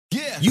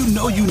You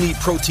know you need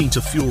protein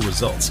to fuel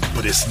results,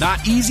 but it's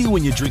not easy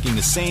when you're drinking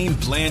the same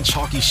bland,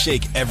 chalky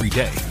shake every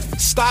day.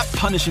 Stop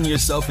punishing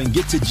yourself and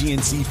get to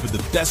GNC for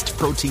the best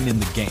protein in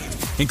the game,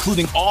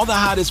 including all the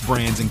hottest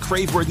brands and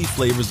crave-worthy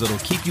flavors that'll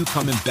keep you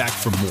coming back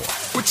for more.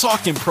 We're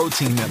talking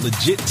protein that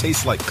legit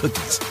tastes like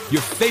cookies,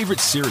 your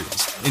favorite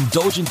cereals,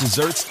 indulgent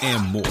desserts,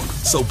 and more.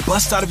 So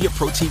bust out of your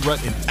protein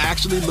rut and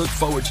actually look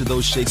forward to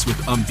those shakes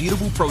with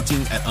unbeatable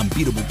protein at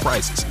unbeatable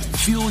prices.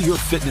 Fuel your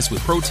fitness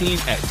with protein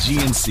at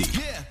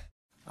GNC.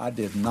 I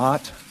did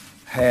not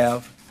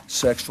have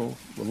sexual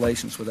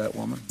relations with that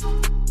woman.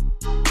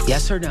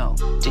 Yes or no?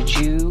 Did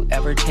you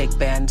ever take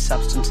banned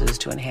substances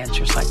to enhance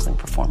your cycling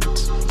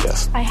performance?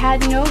 Yes. I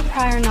had no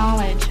prior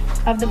knowledge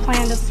of the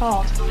planned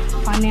assault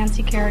on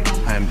Nancy Kerrigan.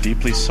 I am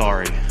deeply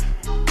sorry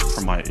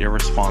for my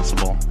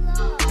irresponsible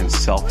and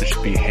selfish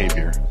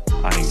behavior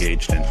I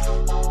engaged in.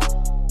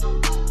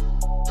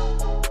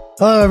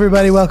 Hello,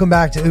 everybody. Welcome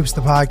back to Oops,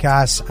 the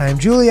podcast. I'm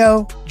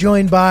Julio,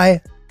 joined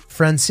by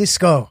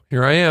Francisco.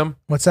 Here I am.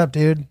 What's up,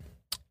 dude?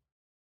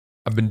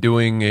 I've been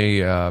doing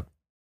a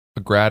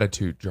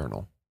gratitude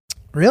journal.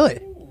 Really?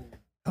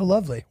 Oh,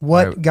 lovely.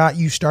 What got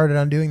you started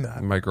on doing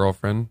that? My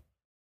girlfriend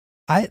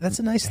That's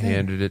a nice thing.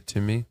 handed it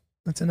to me,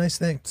 That's a nice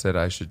thing. said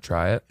I should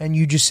try it. And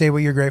you just say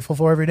what you're grateful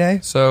for every day?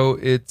 So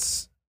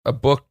it's a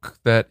book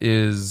that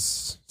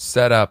is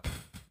set up.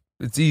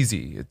 It's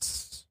easy.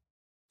 It's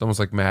almost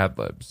like Mad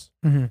Libs.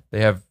 Mm-hmm.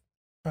 They have,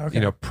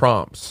 Okay.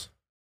 prompts.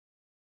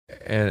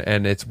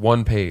 And it's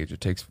one page.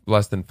 It takes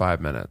less than 5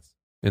 minutes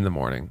in the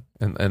morning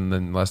and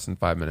then less than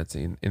 5 minutes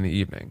in the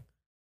evening.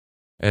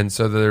 And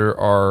so there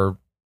are,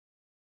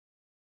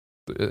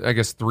 I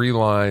guess, 3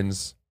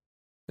 lines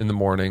in the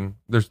morning.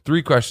 There's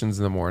 3 questions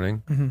in the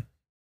morning. Mm-hmm.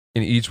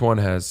 And each one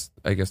has,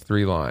 I guess,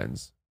 3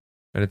 lines.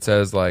 And it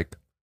says, like,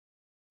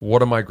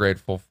 what am I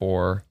grateful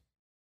for?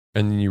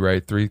 And then you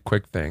write 3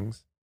 quick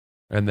things.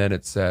 And then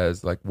it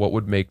says, like, what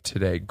would make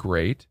today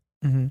great?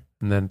 Mm-hmm.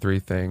 And then 3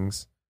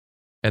 things.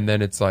 And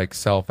then it's like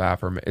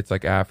it's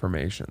like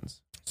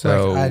affirmations.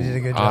 So Like, I did a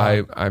good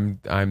job.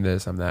 I'm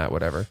this, I'm that,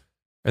 whatever.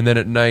 And then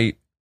at night,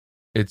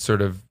 it's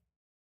sort of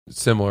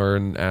similar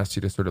and asks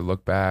you to sort of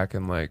look back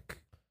and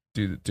like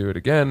do it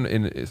again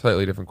in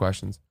slightly different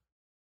questions.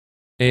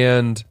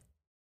 And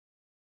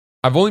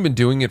I've only been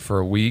doing it for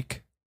a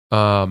week.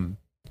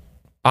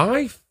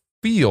 I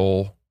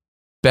feel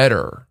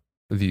better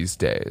these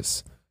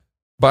days,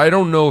 but I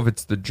don't know if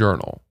it's the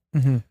journal.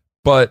 Mm-hmm.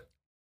 But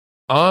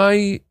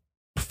I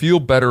feel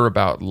better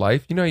about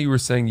life. You know, you were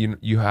saying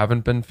you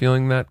haven't been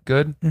feeling that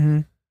good. Mm-hmm.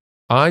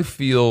 I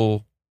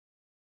feel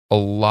a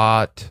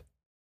lot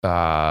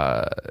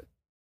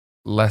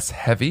less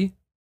heavy.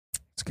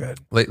 It's good.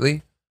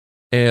 Lately,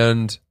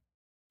 and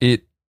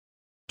it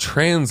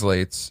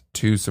translates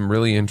to some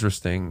really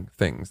interesting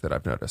things that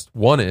I've noticed.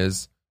 One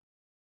is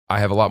I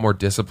have a lot more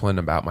discipline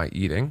about my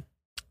eating.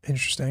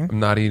 Interesting. I'm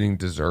not eating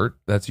dessert.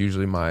 That's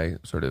usually my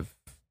sort of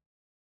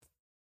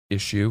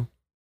issue,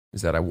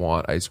 is that I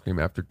want ice cream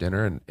after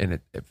dinner, and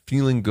it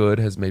feeling good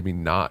has made me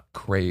not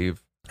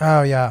crave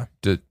Oh, yeah.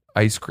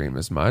 ice cream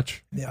as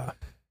much. Yeah.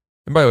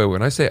 And by the way,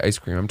 when I say ice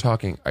cream, I'm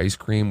talking ice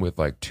cream with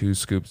like 2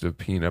 scoops of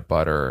peanut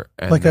butter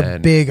and Like then a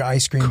big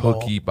ice cream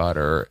cookie bowl.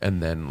 butter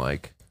and then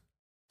like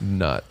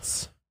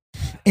nuts.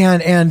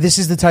 And this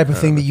is the type of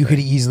thing that you could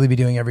thing. easily be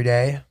doing every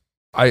day.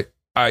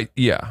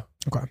 Yeah.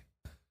 Okay.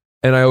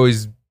 And I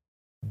always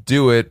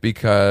do it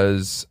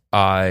because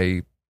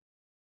I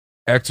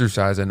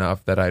exercise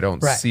enough that I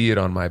don't Right. see it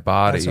on my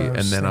body. That's what I And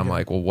was then I'm thinking.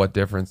 like, well, what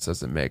difference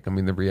does it make? I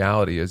mean, the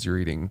reality is you're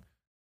eating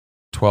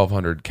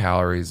 1,200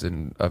 calories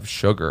of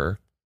sugar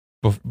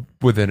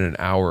within an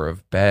hour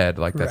of bed.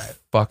 Like that Right.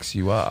 fucks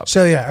you up.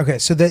 So, yeah. Okay.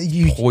 So that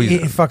it Poison.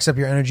 fucks up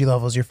your energy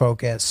levels, your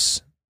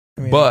focus.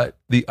 I mean, But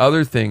the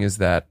other thing is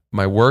that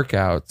my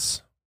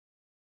workouts,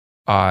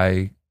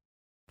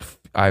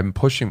 I'm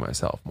pushing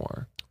myself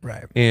more,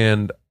 right.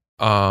 and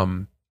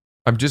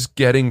I'm just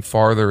getting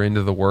farther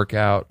into the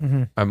workout.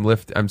 Mm-hmm.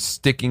 I'm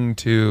sticking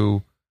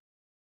to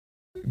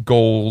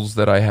goals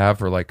that I have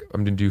for, like,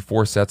 I'm gonna do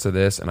 4 sets of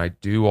this, and I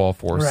do all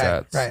 4 Right,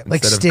 sets. right.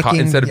 Like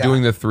Instead of yeah.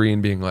 doing the 3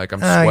 and being like, I'm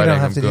You sweating, don't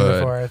have I'm to do the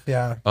good. 4th.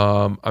 Yeah.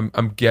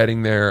 I'm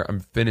getting there. I'm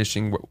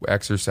finishing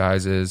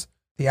exercises.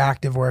 The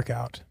active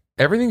workout.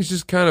 Everything's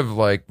just kind of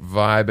like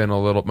vibing a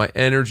little. My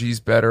energy's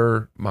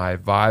better. My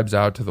vibe's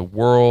out to the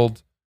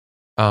world.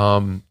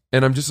 And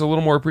I'm just a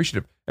little more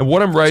appreciative. And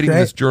what I'm writing in great.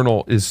 this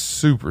journal is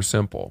super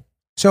simple.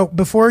 So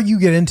before you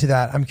get into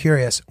that, I'm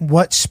curious,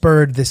 what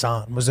spurred this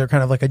on? Was there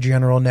kind of like a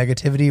general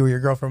negativity where your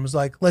girlfriend was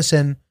like,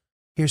 listen,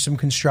 here's some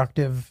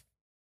constructive,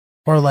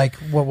 or like,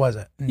 what was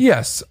it?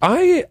 Yes,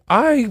 I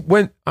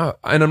went, and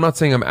I'm not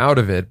saying I'm out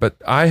of it, but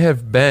I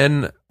have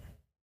been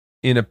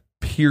in a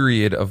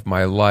period of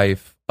my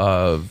life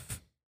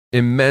of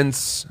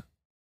immense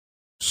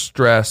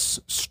stress,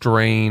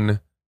 strain,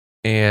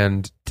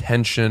 and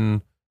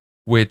tension,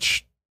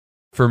 which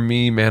for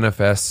me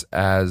manifests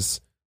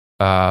as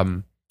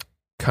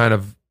kind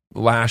of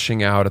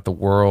lashing out at the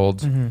world,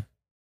 Mm-hmm.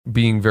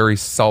 being very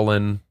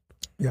sullen,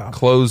 Yeah.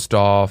 closed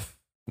off,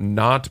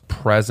 not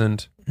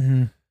present.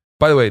 Mm-hmm.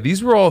 By the way,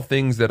 these were all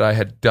things that I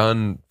had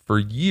done for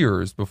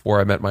years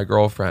before I met my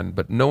girlfriend,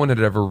 but no one had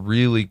ever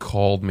really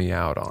called me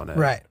out on it.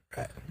 Right.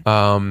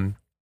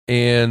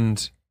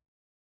 And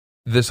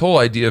this whole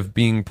idea of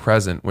being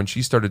present, when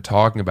she started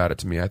talking about it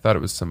to me, I thought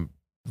it was some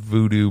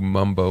voodoo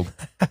mumbo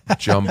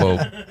jumbo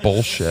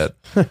bullshit.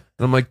 And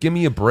I'm like, give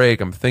me a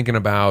break. I'm thinking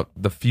about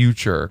the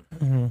future.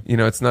 You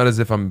know, it's not as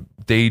if I'm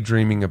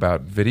daydreaming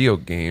about video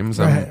games.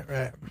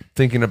 I'm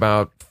thinking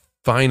about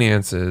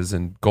finances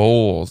and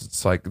goals.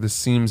 It's like, this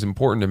seems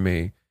important to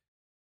me.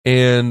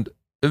 And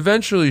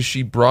eventually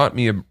she brought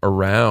me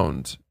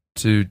around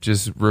to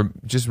just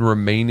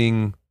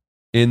remaining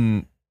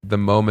in the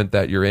moment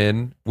that you're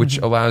in, which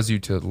allows you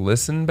to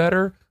listen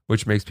better,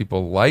 which makes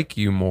people like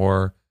you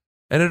more.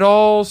 And it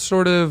all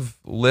sort of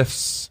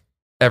lifts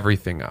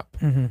everything up.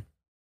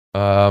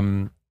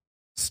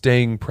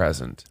 Staying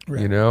present,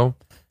 you know?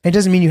 It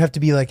doesn't mean you have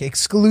to be like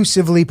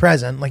exclusively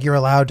present. Like you're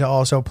allowed to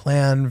also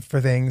plan for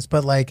things,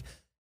 but like,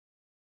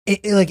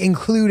 like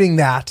including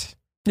that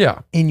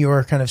in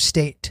your kind of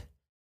state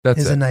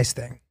is a nice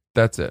thing.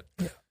 That's it.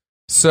 Yeah.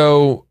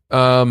 So,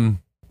 I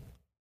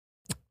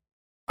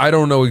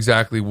don't know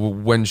exactly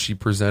when she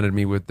presented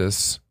me with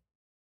this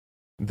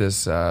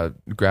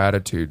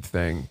gratitude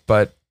thing,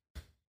 but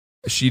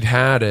she'd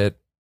had it.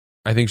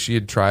 I think she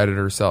had tried it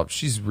herself.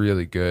 She's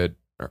really good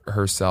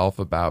herself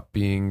about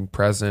being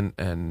present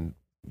and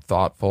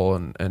thoughtful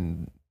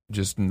and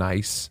just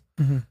nice.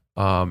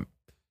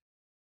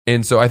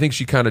 And so I think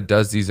she kind of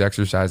does these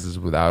exercises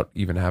without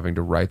even having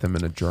to write them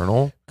in a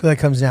journal. That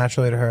comes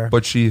naturally to her.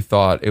 But she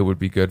thought it would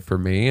be good for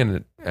me,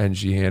 and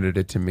she handed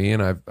it to me,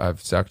 and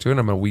I've stuck to it.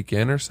 I'm a week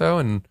in or so,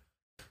 and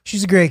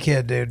she's a great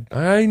kid, dude.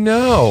 I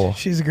know.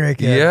 She's a great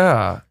kid.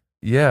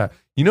 Yeah.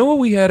 You know what?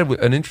 We had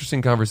an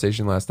interesting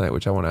conversation last night,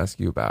 which I want to ask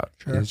you about.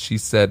 Sure. And she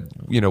said,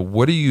 you know,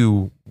 what do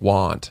you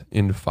want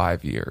in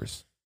 5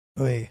 years?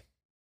 Oy.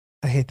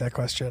 I hate that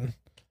question.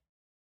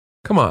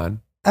 Come on.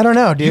 I don't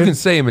know, dude. You can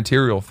say a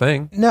material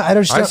thing. No, I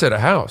don't. I said a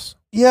house.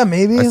 Yeah,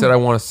 maybe. I said I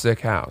want a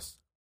sick house.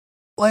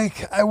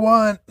 Like I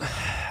want,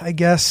 I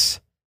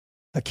guess,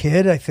 a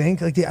kid. I think.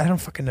 Like I don't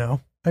fucking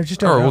know. I just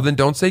don't. All right, know. well then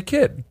don't say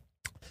kid.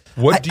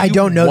 What do you I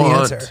don't know the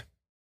want answer.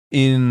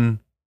 In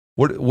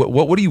what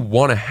do you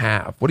want to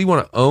have? What do you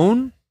want to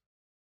own,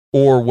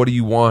 or what do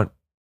you want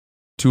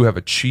to have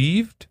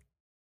achieved?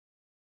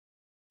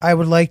 I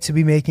would like to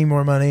be making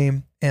more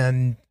money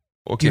and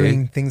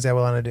doing things I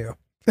want to do.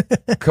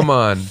 Come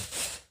on.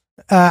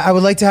 I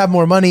would like to have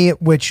more money,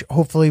 which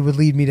hopefully would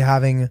lead me to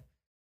having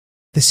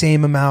the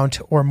same amount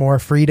or more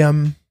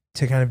freedom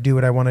to kind of do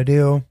what I want to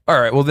do. All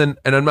right. Well, then,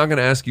 and I'm not going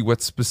to ask you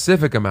what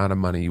specific amount of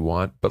money you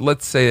want, but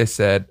let's say I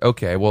said,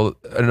 okay, well,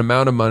 an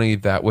amount of money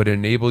that would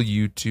enable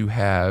you to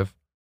have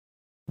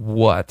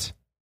what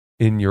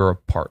in your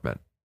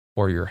apartment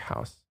or your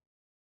house?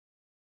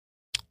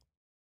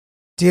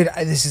 Dude,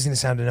 this is going to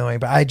sound annoying,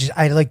 but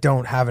I like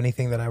don't have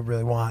anything that I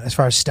really want as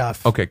far as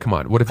stuff. Okay, come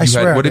on. What if you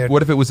had?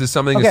 What if it was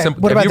something as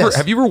simple?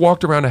 Have you ever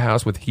walked around a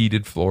house with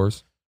heated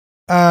floors?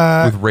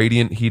 With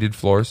radiant heated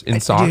floors in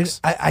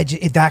socks?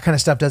 Dude, that kind of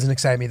stuff doesn't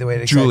excite me the way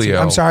it excites Julio, you.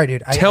 I'm sorry,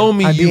 dude. Tell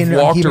me you've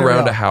walked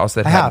around a house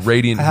that had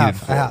radiant heated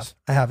floors.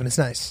 I have, and it's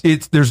nice.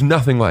 There's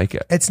nothing like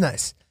it. It's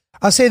nice.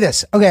 I'll say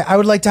this. Okay, I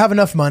would like to have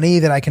enough money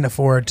that I can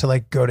afford to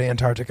like go to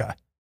Antarctica.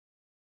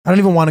 I don't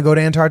even want to go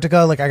to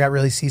Antarctica. Like I got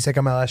really seasick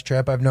on my last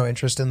trip. I have no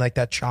interest in like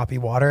that choppy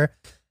water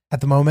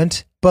at the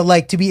moment. But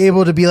like to be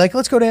able to be like,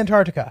 let's go to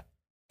Antarctica.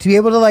 To be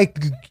able to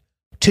like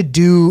to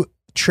do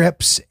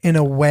trips in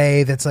a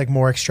way that's like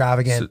more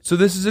extravagant. So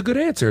this is a good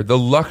answer. The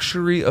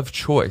luxury of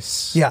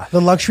choice. Yeah,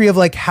 the luxury of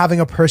like having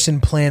a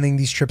person planning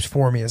these trips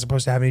for me as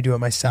opposed to having to do it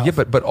myself.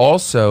 Yeah, but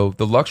also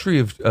the luxury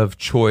of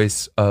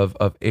choice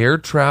of air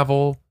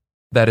travel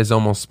that is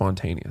almost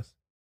spontaneous.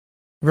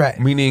 Right.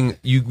 Meaning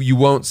you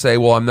won't say,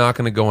 well, I'm not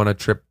going to go on a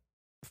trip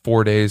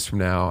 4 days from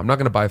now. I'm not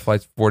going to buy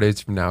flights 4 days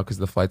from now because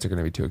the flights are going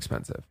to be too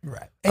expensive.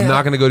 Right. I'm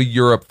not going to go to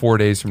Europe 4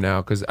 days from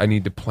now because I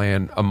need to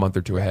plan a month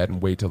or two ahead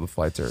and wait till the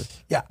flights are.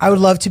 Yeah. I would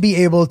love to be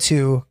able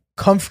to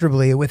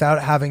comfortably,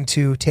 without having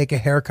to take a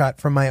haircut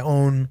from my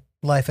own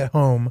life at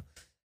home,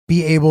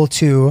 be able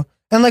to,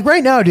 and like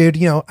right now, dude,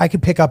 you know, I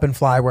could pick up and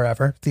fly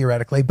wherever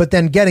theoretically, but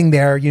then getting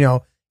there, you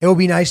know, it would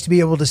be nice to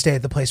be able to stay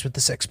at the place with the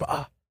sick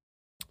spa.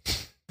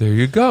 There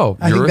you go.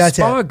 You're a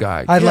spa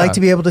guy. I'd like to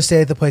be able to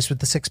stay at the place with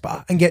the sick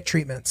spa and get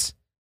treatments,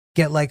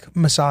 get like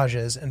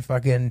massages and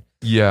fucking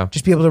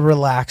just be able to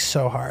relax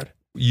so hard.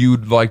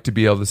 You'd like to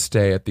be able to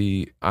stay at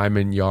the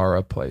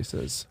Imanyara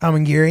places.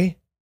 Amangiri?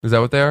 Is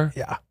that what they are?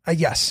 Yeah.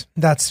 Yes,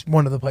 that's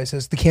one of the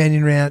places. The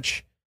Canyon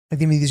Ranch. I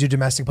think these are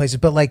domestic places,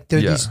 but like they're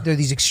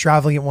these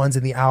extravagant ones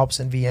in the Alps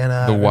and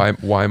Vienna. The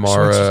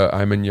Weimara,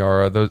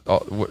 Imanyara, those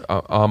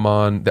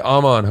the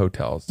Amman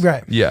hotels.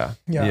 Right. Yeah.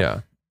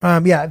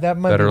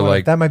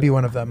 That might be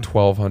one of them.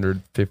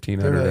 $1,200,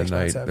 $1,500 really a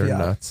night. They're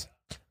nuts.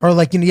 Or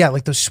like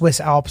like those Swiss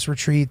Alps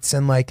retreats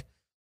and like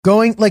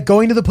going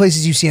to the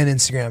places you see on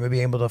Instagram and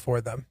being able to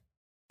afford them,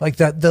 like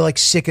the like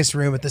sickest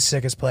room at the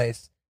sickest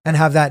place, and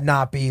have that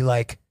not be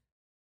like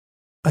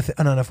an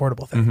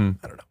unaffordable thing.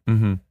 Mm-hmm. I don't know.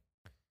 Mm-hmm.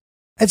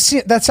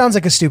 That sounds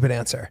like a stupid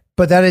answer,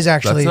 but that is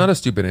actually That's not a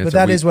stupid answer. But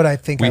that is what I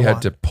think. We I had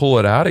want. to pull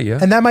it out of you.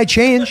 And that might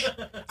change.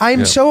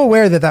 I'm so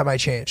aware that might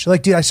change.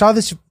 Like, dude, I saw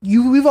this.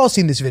 We've all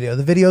seen this video.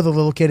 The video of the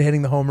little kid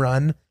hitting the home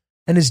run,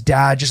 and his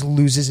dad just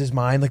loses his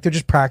mind. Like, they're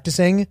just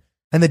practicing,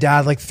 and the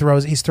dad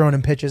he's throwing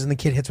him pitches, and the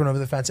kid hits one over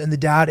the fence, and the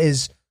dad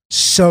is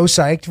so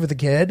psyched for the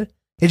kid.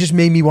 It just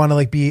made me want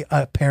to be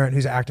a parent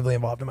who's actively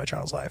involved in my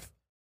child's life.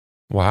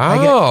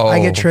 Wow. I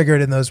get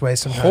triggered in those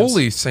ways sometimes.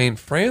 Holy St.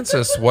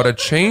 Francis, what a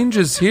change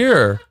is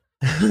here.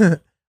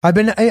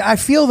 I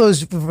feel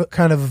those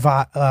kind of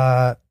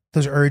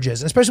those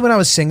urges, especially when I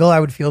was single. I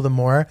would feel them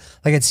more.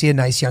 Like, I'd see a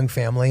nice young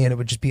family, and it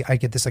would just be, I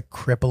get this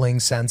crippling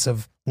sense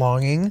of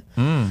longing.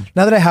 Now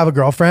that I have a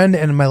girlfriend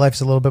and my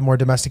life's a little bit more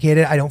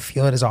domesticated, I don't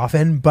feel it as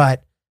often,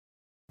 but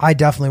I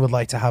definitely would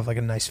like to have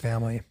a nice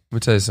family. Let me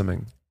tell you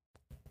something.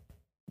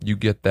 You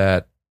get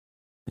that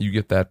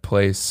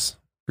place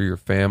for your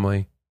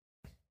family.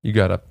 You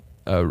got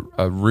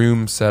a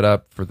room set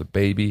up for the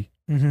baby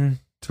to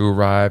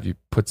arrive. You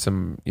put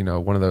some,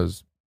 one of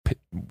those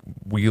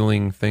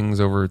wheeling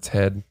things over its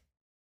head.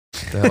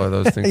 What the hell are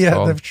those things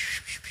called?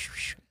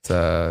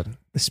 The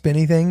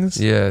spinny things.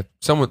 Yeah,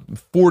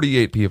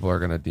 48 people are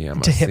going to DM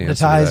us to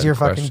hypnotize your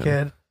fucking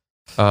kid.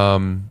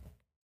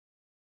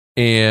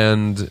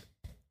 And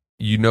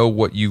you know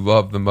what you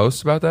love the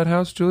most about that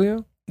house,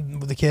 Julio?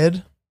 The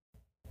kid?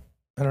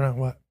 I don't know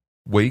what.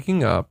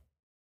 Waking up,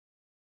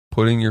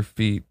 putting your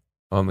feet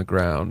on the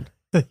ground,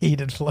 the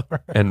heated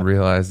floor, and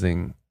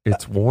realizing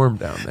it's warm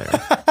down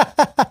there.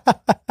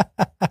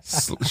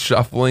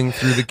 Shuffling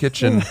through the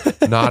kitchen,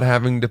 not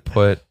having to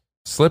put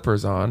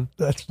slippers on.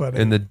 That's funny.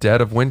 In the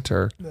dead of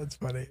winter. That's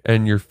funny.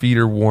 And your feet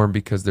are warm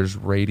because there's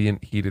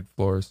radiant heated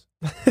floors.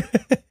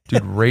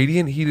 Dude,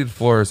 radiant heated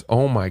floors.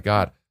 Oh my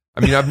God. I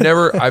mean, I've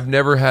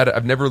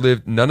never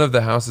lived, none of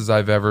the houses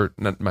I've ever,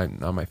 not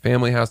my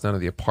family house, none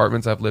of the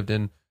apartments I've lived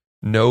in.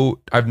 No,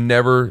 I've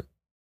never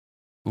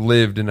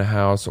lived in a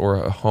house or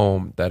a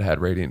home that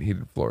had radiant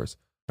heated floors.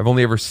 I've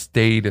only ever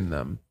stayed in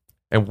them.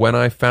 And when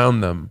I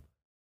found them,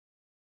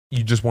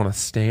 you just want to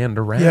stand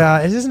around. Yeah,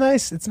 it is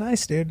nice. It's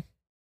nice, dude.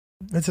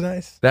 It's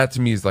nice. That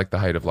to me is the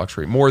height of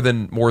luxury. More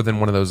than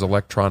one of those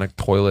electronic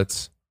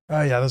toilets.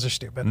 Oh yeah, those are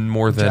stupid.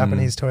 More than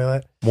Japanese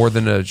toilet. More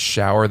than a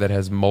shower that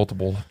has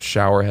multiple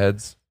shower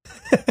heads.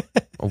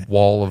 A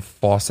wall of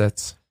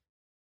faucets.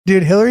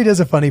 Dude, Hillary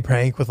does a funny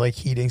prank with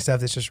heating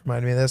stuff. This just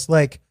reminded me of this.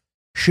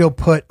 She'll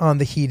put on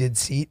the heated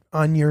seat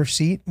on your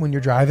seat when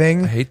you're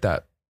driving. I hate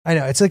that. I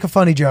know. It's a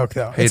funny joke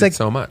though. Hate it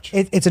so much.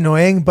 It's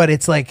annoying, but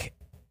it's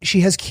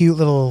she has cute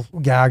little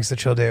gags that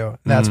she'll do.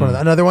 That's one of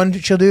them. Another one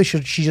she'll do. She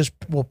just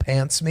will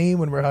pants me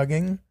when we're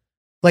hugging,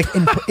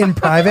 in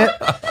private.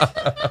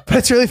 But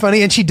it's really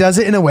funny, and she does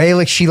it in a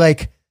way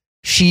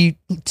she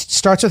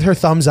starts with her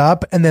thumbs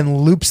up and then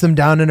loops them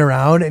down and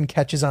around and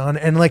catches on,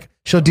 and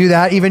she'll do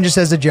that even just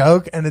as a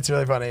joke, and it's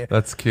really funny.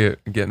 That's cute.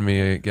 Getting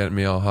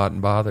me all hot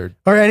and bothered.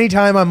 Or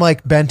anytime I'm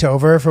bent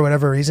over for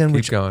whatever reason,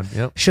 Keep going.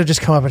 Yep. She'll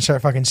just come up and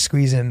start fucking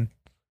squeezing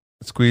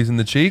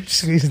the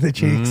cheeks.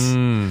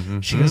 Mm-hmm.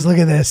 She goes, "Look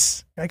at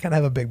this. I kind of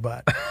have a big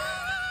butt."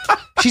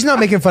 She's not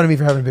making fun of me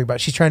for having a big butt.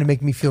 She's trying to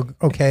make me feel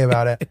okay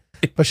about it.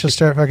 But she'll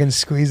start fucking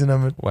squeezing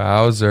them.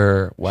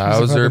 Wowzer,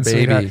 baby.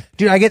 Sweetheart.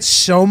 Dude, I get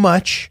so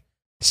much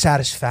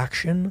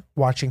satisfaction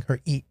watching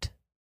her eat.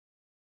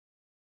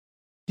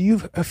 Do you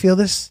feel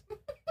this?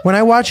 When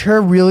I watch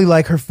her really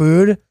like her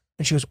food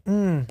and she goes,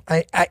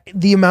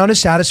 the amount of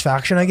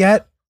satisfaction I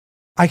get,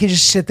 I can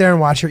just sit there and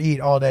watch her eat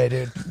all day,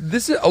 dude.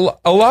 This is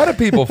a lot of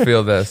people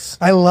feel this.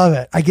 I love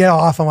it. I get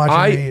off on watching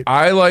her eat.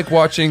 I like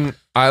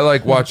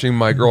watching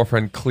my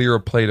girlfriend clear a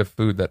plate of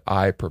food that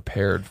I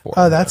prepared for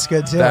her. Oh, that's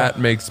good too. That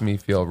makes me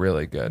feel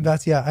really good. I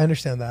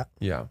understand that.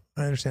 Yeah.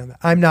 I understand that.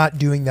 I'm not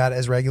doing that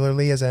as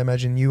regularly as I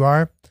imagine you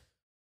are.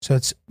 So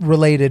it's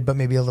related, but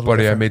maybe a little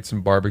Buddy, different. I made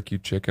some barbecue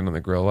chicken on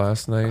the grill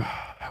last night.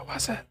 How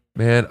was it?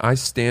 Man, I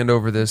stand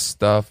over this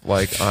stuff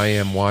like I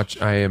am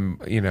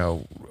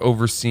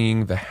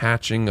overseeing the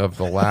hatching of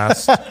the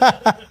last,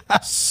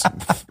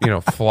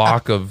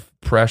 flock of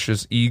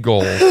precious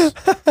eagles.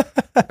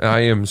 I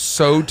am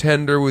so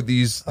tender with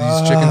these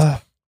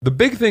chickens. The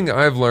big thing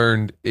I've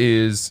learned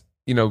is,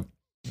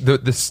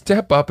 the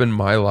step up in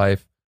my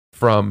life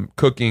from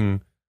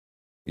cooking,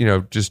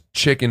 just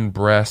chicken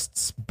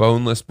breasts,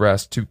 boneless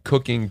breasts, to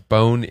cooking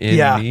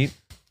bone-in meat.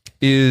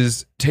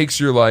 Takes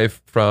your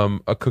life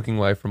from a cooking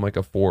life from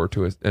a 4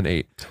 to an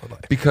 8. Totally.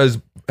 Because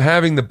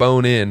having the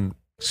bone in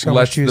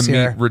lets the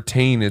meat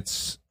retain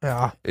its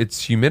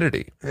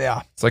humidity.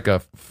 Yeah. It's like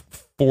a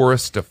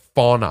forest of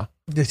fauna.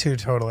 Dude,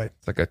 totally.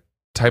 It's like a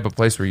type of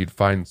place where you'd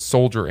find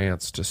soldier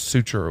ants to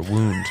suture a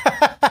wound.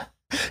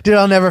 Dude,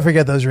 I'll never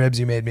forget those ribs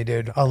you made me,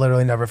 dude. I'll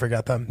literally never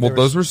forget them. Well,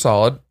 those were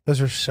solid.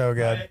 Those were so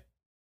good.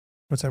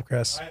 What's up,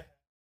 Chris?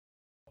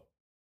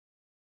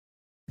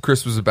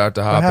 Chris was about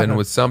to hop in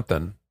with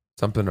something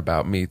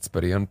about meats,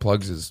 but he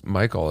unplugs his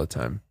mic all the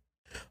time.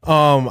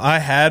 I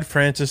had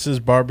Francis's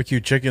barbecue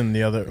chicken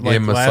the other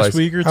last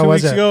week or 2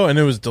 weeks ago, and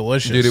it was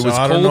delicious. Dude, it was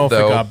I cold, don't know if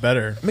though. it got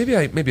better. Maybe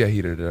I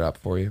heated it up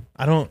for you.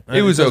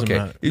 It was okay.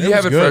 matter. If you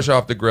have it fresh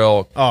off the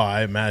grill, I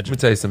let imagine. me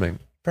tell you something.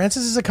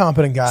 Francis is a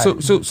competent guy.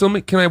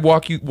 Can I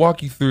walk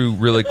you through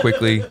really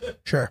quickly?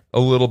 Sure. A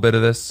little bit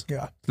of this.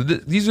 Yeah. So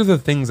these are the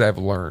things I've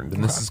learned,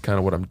 and this is kind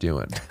of what I'm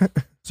doing.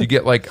 So you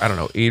get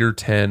 8 or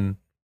 10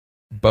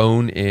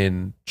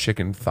 bone-in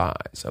chicken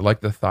thighs. I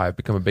like the thigh. I've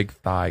become a big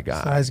thigh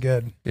guy. Thigh's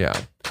good. Yeah.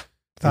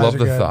 Thighs Love are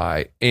the good.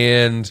 thigh.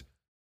 And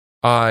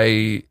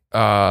I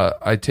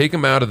take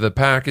them out of the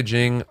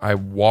packaging. I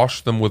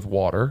wash them with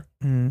water,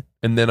 Mm.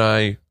 and then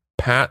I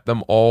pat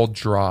them all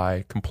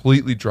dry,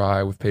 completely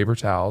dry with paper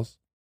towels.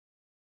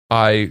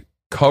 I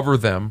cover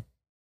them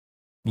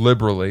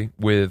liberally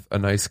with a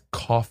nice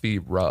coffee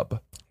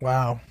rub.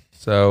 Wow.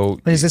 So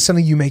Is this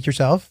something you make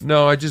yourself?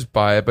 no, I just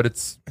buy it, but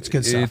it's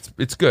good stuff.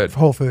 It's good.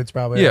 Whole Foods,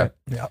 probably. Yeah.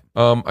 Right?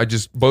 Yeah. I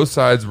just both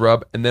sides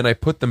rub, and then I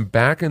put them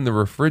back in the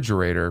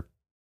refrigerator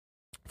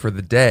for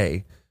the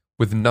day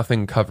with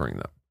nothing covering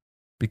them,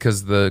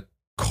 because the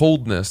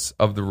coldness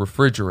of the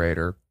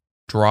refrigerator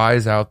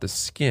dries out the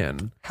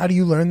skin. How do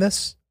you learn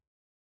this?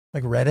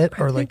 Like Reddit,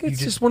 or I like think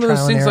it's you just one of those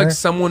trial and things. error? Like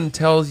someone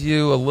tells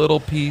you a little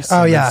piece,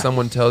 Oh, and yeah. then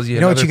someone tells you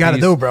You know what another you got to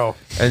piece, do, bro.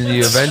 and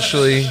you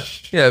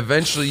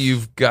eventually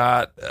you've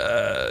got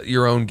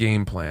your own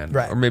game plan,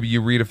 Right. Or maybe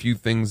you read a few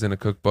things in a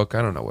cookbook.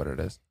 I don't know what it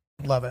is.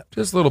 Love it.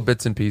 Just little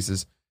bits and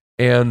pieces,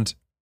 and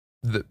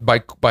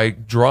by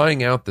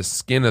drying out the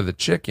skin of the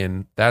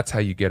chicken, that's how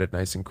you get it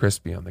nice and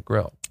crispy on the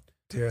grill.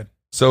 Dude.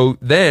 So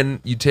then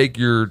you take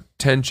your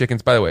 10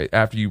 chickens. By the way,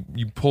 after you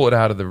pull it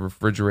out of the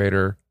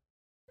refrigerator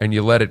and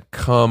you let it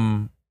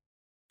come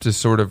to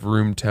sort of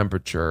room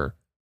temperature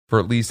for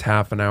at least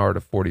half an hour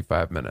to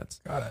 45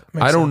 minutes. Got it.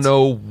 I don't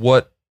know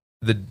what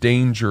the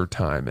danger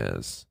time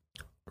is.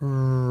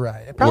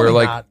 Right. Probably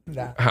Where not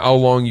that. how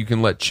long you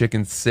can let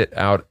chicken sit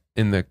out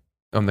on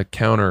the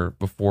counter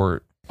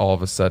before all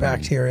of a sudden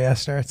Bacteria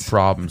starts.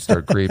 problems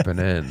start creeping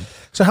in.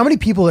 So how many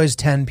people is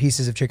 10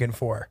 pieces of chicken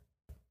for?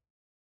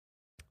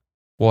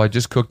 Well, I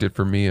just cooked it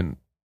for me and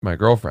my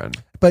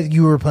girlfriend. But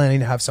you were planning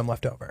to have some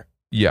left over.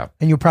 Yeah.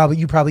 And you probably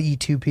eat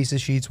 2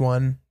 pieces, she eats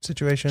 1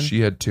 situation.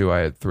 She had 2, I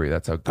had 3.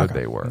 That's how good Okay,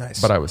 they were. nice.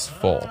 But I was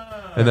full.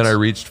 And then I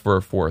reached for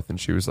a 4th, and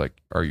she was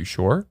like, "Are you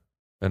sure?"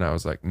 And I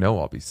was like, "No,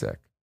 I'll be sick."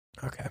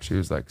 Okay. She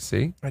was like,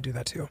 "See?" I do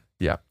that too.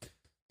 Yeah.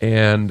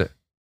 And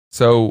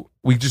so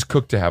we just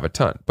cooked to have a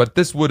ton. But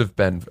this would have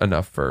been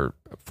enough for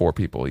 4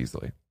 people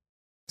easily.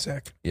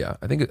 Sick. Yeah.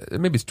 I think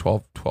maybe it's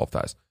 12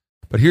 thighs.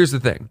 But here's the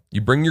thing.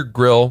 You bring your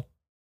grill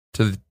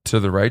to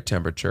the right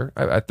temperature.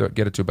 I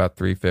get it to about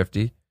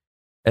 350.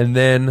 And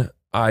then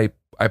I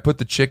put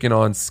the chicken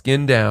on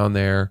skin down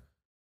there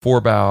for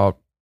about,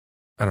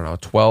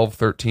 12,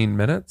 13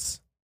 minutes.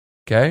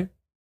 Okay.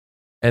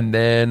 And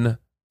then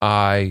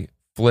I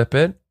flip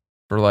it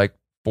for like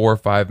 4 or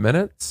 5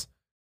 minutes.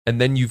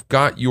 And then you've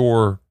got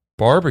your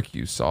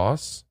barbecue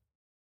sauce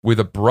with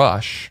a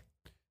brush,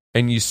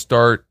 and you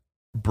start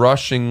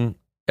brushing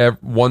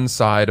one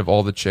side of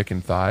all the chicken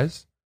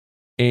thighs.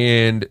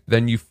 And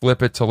then you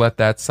flip it to let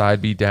that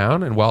side be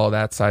down. And while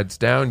that side's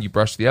down, you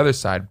brush the other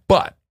side.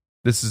 But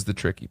this is the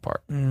tricky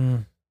part.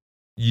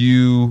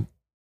 You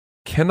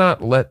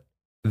cannot let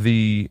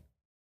the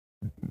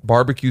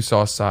barbecue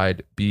sauce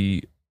side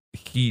be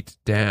heat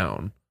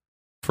down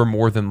for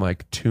more than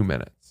like 2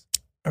 minutes.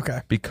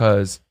 Okay.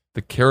 Because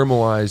the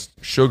caramelized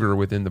sugar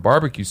within the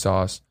barbecue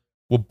sauce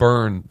will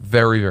burn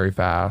very, very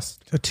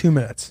fast. So 2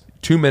 minutes.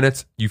 2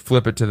 minutes, you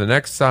flip it to the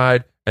next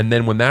side. And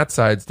then when that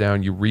side's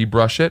down, you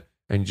rebrush it.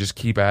 And you just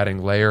keep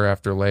adding layer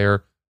after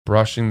layer,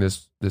 brushing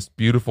this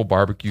beautiful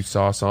barbecue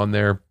sauce on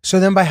there. So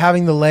then by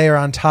having the layer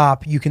on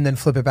top, you can then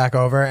flip it back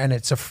over, and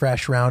it's a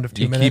fresh round of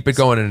 2 minutes. You keep it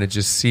going, and it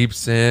just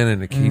seeps in,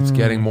 and it keeps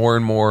getting more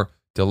and more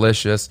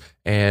delicious.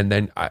 And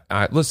then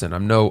I listen.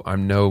 I'm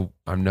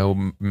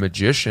no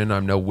magician.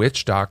 I'm no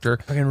witch doctor.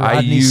 Fucking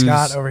Rodney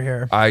Scott over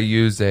here. I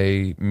use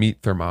a meat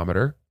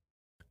thermometer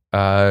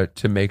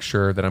to make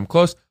sure that I'm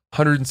close.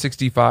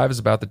 165 is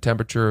about the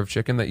temperature of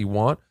chicken that you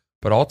want.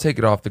 But I'll take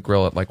it off the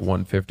grill at like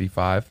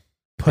 155.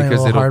 Playing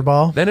a little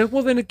hardball.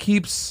 Then it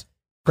keeps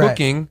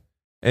cooking,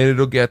 and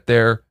it'll get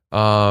there.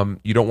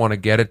 You don't want to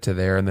get it to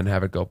there and then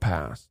have it go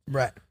past.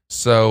 Right.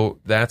 So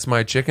that's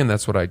my chicken.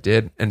 That's what I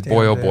did. And Damn,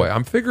 boy, oh dude. boy,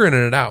 I'm figuring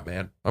it out,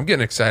 man. I'm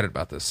getting excited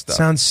about this stuff.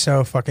 Sounds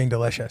so fucking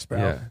delicious, bro.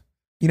 Yeah.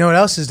 You know what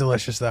else is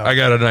delicious, though? I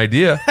got an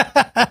idea.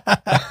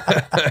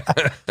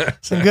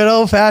 Some good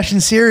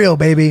old-fashioned cereal,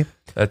 baby.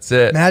 That's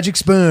it. Magic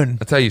Spoon.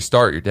 That's how you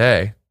start your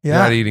day. Yeah.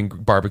 You're not eating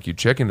barbecue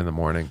chicken in the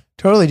morning.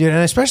 Totally, dude.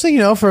 And especially,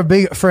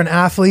 for an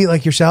athlete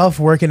like yourself,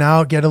 working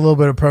out, get a little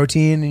bit of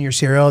protein in your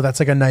cereal. That's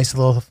like a nice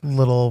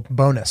little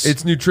bonus.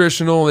 It's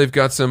nutritional. They've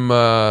got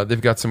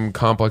some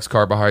complex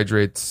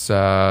carbohydrates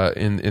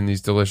in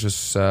these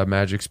delicious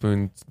Magic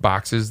Spoon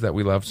boxes that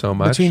we love so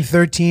much. Between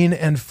 13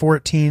 and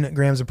 14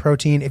 grams of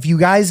protein. If you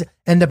guys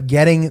end up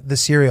getting the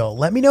cereal,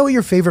 let me know what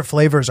your favorite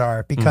flavors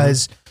are,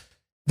 because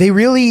they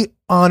really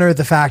honor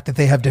the fact that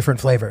they have different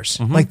flavors.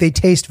 Like, they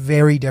taste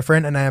very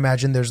different, and I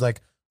imagine there's like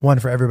one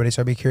for everybody.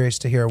 So I'd be curious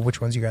to hear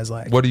which ones you guys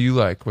like. What do you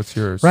like? What's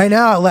yours? Right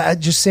now,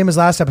 just same as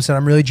last episode,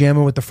 I'm really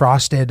jamming with the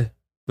frosted.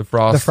 The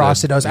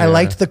frosted O's. Yeah. I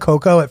liked the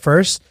cocoa at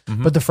first,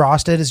 but the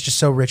frosted is just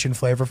so rich and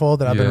flavorful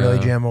that I've been really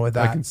jamming with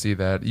that. I can see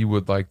that. You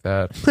would like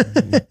that.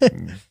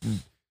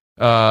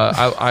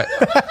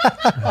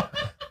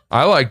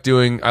 I like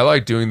doing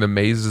the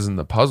mazes and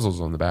the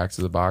puzzles on the backs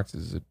of the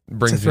boxes. It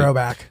brings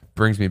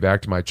brings me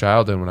back to my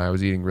childhood when I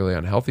was eating really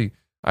unhealthy.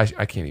 I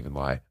can't even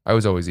lie. I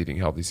was always eating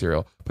healthy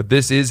cereal, but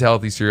this is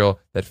healthy cereal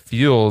that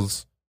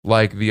feels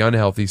like the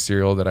unhealthy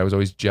cereal that I was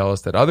always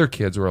jealous that other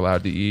kids were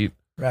allowed to eat.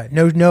 Right.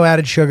 No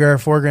added sugar,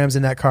 4 grams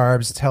of net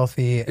carbs. It's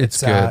healthy.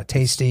 It's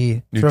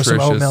tasty. Nutritious. Throw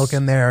some oat milk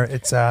in there.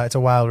 It's a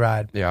wild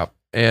ride. Yeah.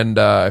 And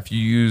if you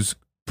use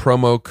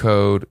promo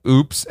code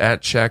OOPS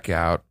at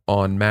checkout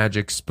on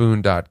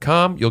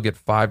magicspoon.com, you'll get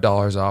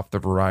 $5 off the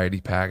variety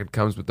pack. It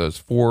comes with those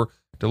 4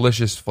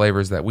 delicious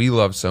flavors that we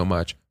love so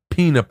much: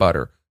 peanut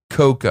butter,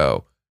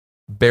 cocoa,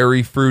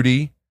 berry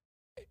fruity,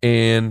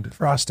 and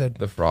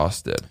the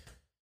frosted.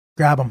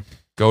 Grab them.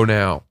 Go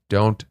now.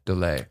 Don't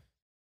delay.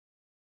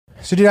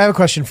 So, dude, I have a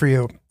question for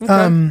you. Okay.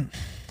 And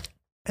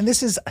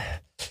this is,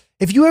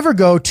 if you ever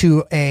go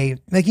to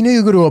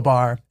you go to a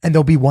bar and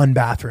there'll be one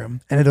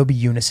bathroom and it'll be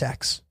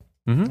unisex.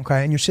 Mm-hmm.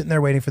 Okay. And you're sitting there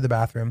waiting for the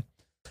bathroom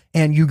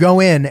and you go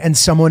in and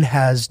someone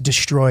has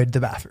destroyed the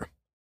bathroom.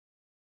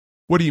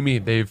 What do you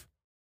mean? They've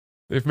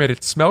made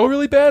it smell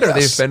really bad, or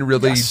they've been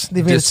really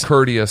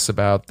discourteous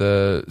about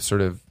the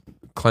sort of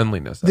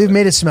cleanliness? They've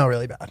made it smell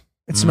really bad.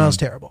 It smells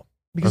terrible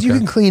because you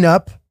can clean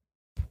up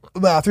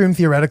a bathroom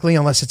theoretically,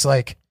 unless it's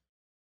like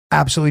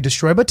absolutely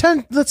destroyed. But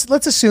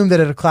let's assume that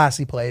at a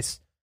classy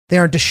place, they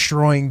aren't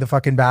destroying the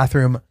fucking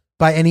bathroom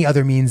by any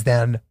other means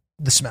than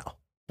the smell.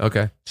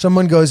 Okay.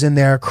 Someone goes in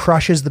there,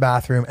 crushes the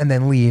bathroom, and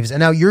then leaves. And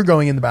now you're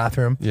going in the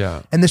bathroom.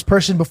 Yeah. And this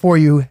person before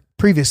you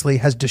previously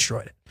has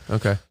destroyed it.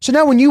 Okay. So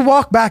now when you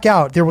walk back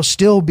out, there will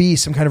still be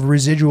some kind of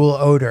residual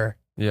odor.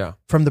 Yeah.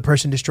 From the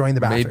person destroying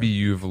the bathroom. Maybe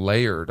you've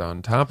layered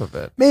on top of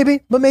it.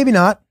 Maybe, but maybe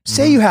not.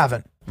 Say you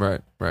haven't.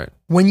 Right.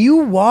 When you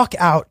walk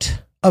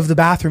out of the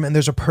bathroom and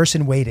there's a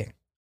person waiting,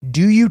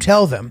 do you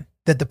tell them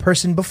that the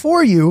person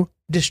before you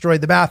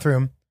destroyed the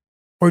bathroom,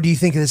 or do you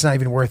think it's not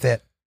even worth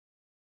it?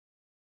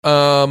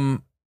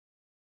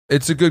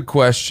 It's a good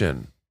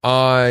question.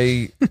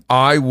 I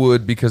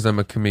would, because I'm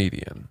a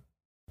comedian,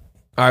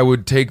 I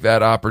would take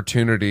that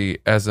opportunity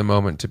as a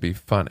moment to be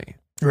funny.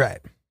 Right.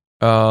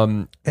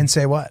 And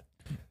say what?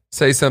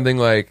 Say something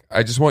like,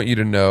 I just want you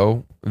to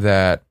know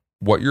that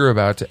what you're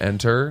about to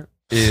enter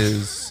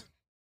is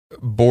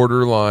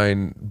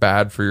borderline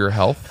bad for your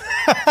health.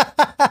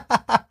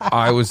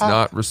 I was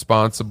not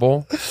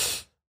responsible.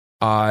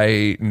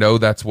 I know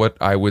that's what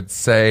I would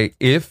say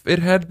if it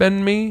had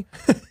been me,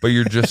 but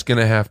you're just going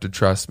to have to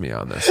trust me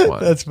on this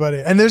one. That's funny.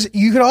 And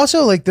you could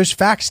also, there's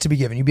facts to be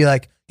given. You'd be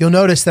like, you'll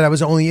notice that I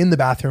was only in the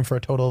bathroom for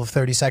a total of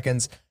 30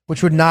 seconds,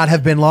 which would not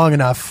have been long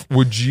enough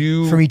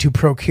for me to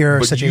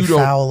procure such a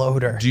foul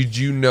odor. Did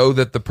you know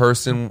that the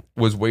person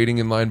was waiting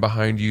in line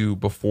behind you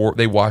before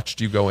they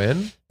watched you go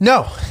in?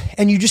 No.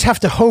 And you just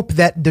have to hope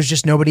that there's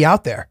just nobody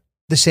out there.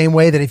 The same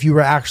way that if you were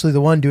actually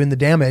the one doing the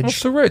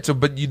damage.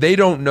 But they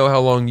don't know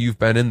how long you've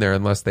been in there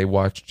unless they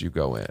watched you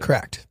go in.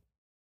 Correct.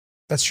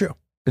 That's true.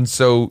 And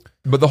so,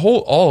 but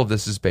all of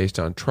this is based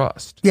on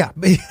trust. Yeah.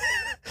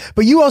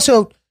 But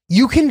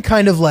you can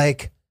kind of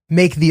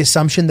make the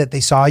assumption that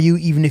they saw you,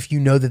 even if you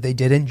know that they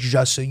didn't,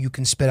 just so you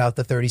can spit out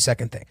the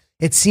 30-second thing.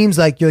 It seems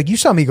like you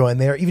saw me go in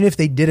there, even if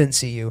they didn't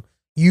see you.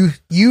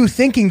 You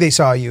thinking they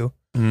saw you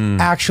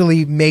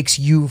actually makes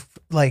you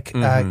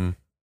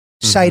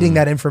citing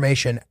that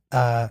information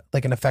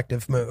like an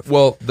effective move.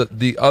 Well,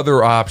 the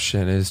other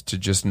option is to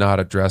just not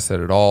address it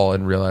at all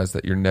and realize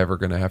that you're never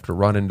going to have to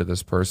run into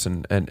this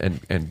person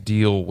and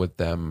deal with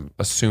them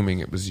assuming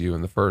it was you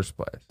in the first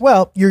place.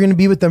 Well, you're going to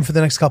be with them for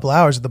the next couple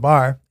hours at the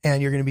bar,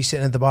 and you're going to be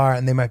sitting at the bar,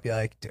 and they might be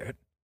like, dude,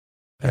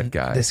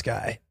 this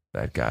guy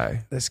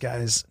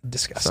is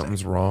disgusting.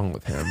 Something's wrong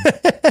with him.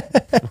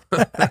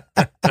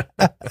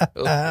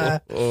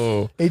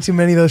 Ate too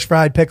many of those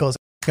fried pickles.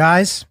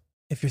 Guys,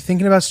 if you're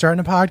thinking about starting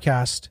a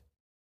podcast,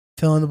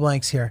 fill in the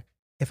blanks here.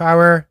 If I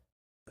were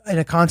in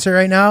a concert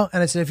right now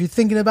and I said, if you're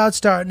thinking about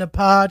starting a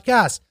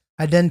podcast,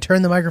 I'd then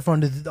turn the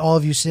microphone to all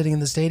of you sitting in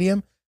the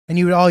stadium and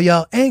you would all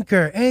yell,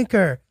 Anchor,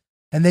 Anchor.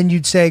 And then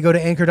you'd say, go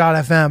to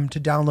anchor.fm to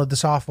download the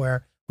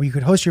software where you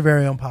could host your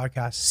very own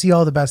podcast, see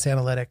all the best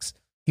analytics.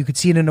 You could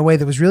see it in a way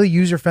that was really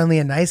user-friendly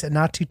and nice and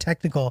not too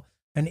technical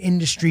and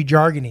industry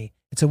jargony.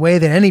 It's a way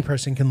that any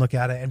person can look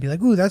at it and be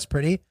like, ooh, that's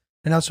pretty.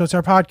 And also it's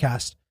our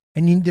podcast.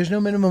 And there's no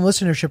minimum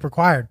listenership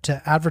required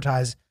to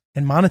advertise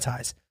and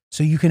monetize.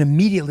 So you can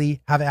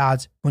immediately have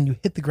ads when you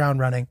hit the ground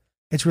running.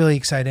 It's really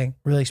exciting,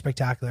 really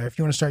spectacular. If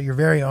you want to start your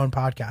very own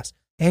podcast,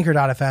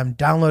 anchor.fm,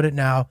 download it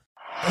now.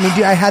 I mean,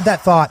 dude, I had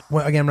that thought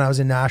when I was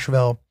in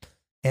Nashville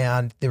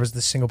and there was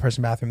this single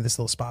person bathroom in this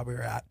little spot we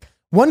were at.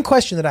 One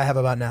question that I have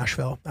about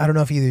Nashville, I don't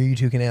know if either of you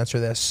two can answer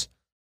this,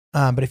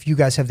 but if you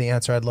guys have the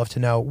answer, I'd love to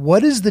know.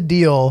 What is the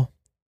deal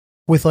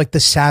with the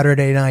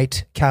Saturday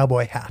night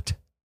cowboy hat?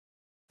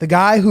 The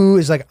guy who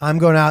is like, I'm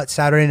going out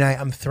Saturday night,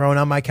 I'm throwing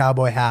on my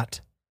cowboy hat.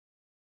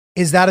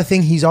 Is that a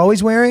thing he's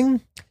always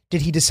wearing?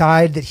 Did he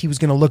decide that he was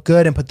going to look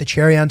good and put the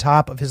cherry on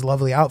top of his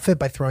lovely outfit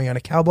by throwing on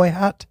a cowboy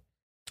hat?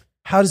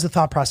 How does the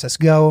thought process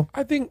go?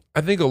 I think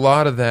a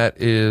lot of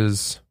that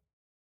is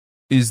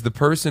the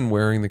person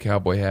wearing the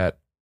cowboy hat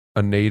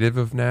a native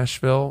of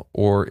Nashville,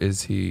 or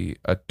is he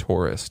a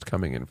tourist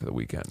coming in for the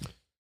weekend?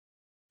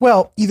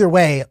 Well, either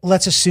way,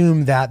 let's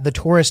assume that the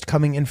tourist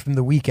coming in from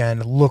the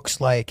weekend looks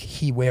like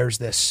he wears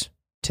this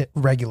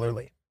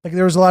regularly. Like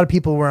there was a lot of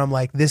people where I'm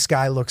like, this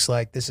guy looks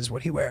like this is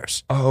what he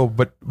wears. Oh,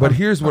 but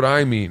here's what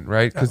I mean,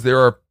 right? Because there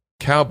are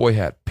cowboy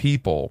hat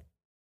people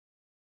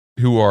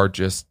who are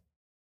just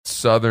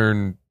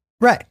Southern,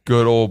 right?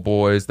 Good old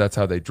boys. That's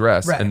how they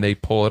dress, right. And they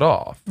pull it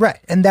off, right?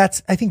 And I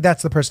think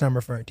that's the person I'm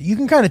referring to. You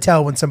can kind of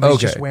tell when somebody's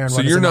just wearing.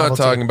 So you're not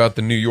talking about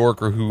the New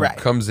Yorker who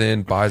comes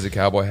in, buys a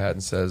cowboy hat,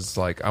 and says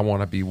like, "I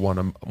want to be one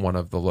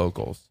of the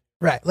locals."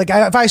 Right. Like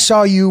if I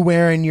saw you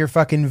wearing your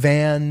fucking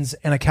Vans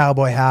and a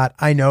cowboy hat,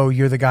 I know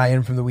you're the guy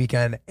in from the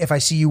weekend. If I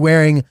see you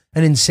wearing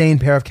an insane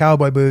pair of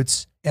cowboy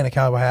boots and a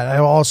cowboy hat,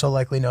 I will also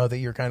likely know that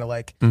you're kind of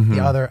like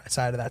the other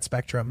side of that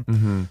spectrum.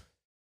 Mm-hmm.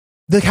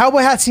 The cowboy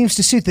hat seems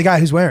to suit the guy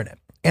who's wearing it.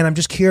 And I'm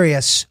just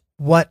curious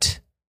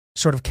what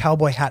sort of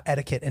cowboy hat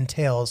etiquette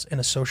entails in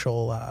a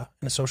social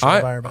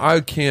environment. I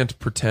can't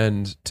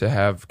pretend to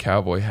have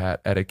cowboy hat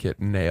etiquette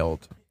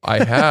nailed.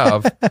 I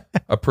have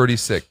a pretty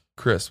sick.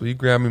 Chris, will you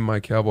grab me my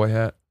cowboy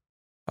hat?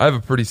 I have a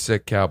pretty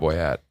sick cowboy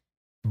hat,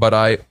 but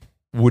I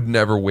would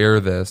never wear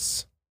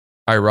this,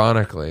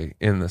 ironically,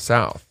 in the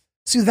South.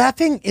 So that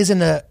thing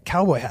isn't a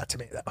cowboy hat to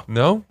me, though.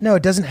 No? No,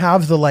 it doesn't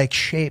have the like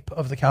shape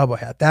of the cowboy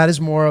hat. That is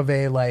more of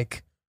a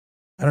like,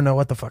 I don't know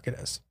what the fuck it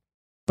is.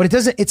 But it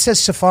doesn't, it says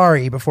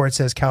safari before it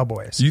says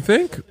cowboys. You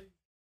think?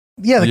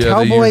 Yeah, the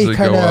cowboy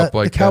kind of,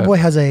 like the cowboy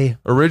has a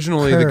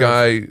originally curve. The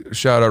guy,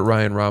 shout out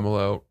Ryan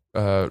Romulo,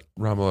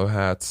 Romulo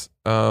hats.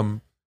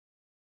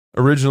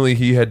 Originally,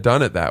 he had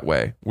done it that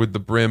way with the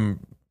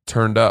brim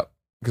turned up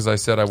because I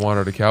said I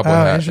wanted a cowboy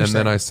hat, and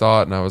then I saw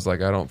it and I was like,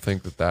 I don't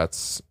think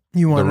that's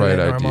the right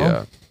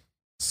idea.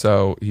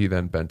 So he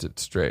then bent it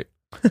straight.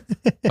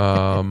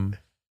 But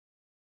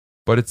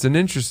it's an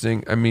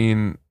interesting. I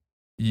mean,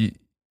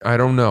 I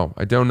don't know.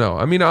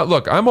 I mean,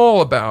 look, I'm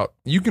all about.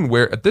 You can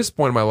wear at this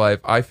point in my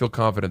life. I feel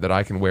confident that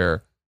I can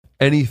wear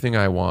anything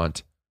I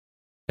want,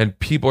 and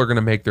people are going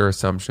to make their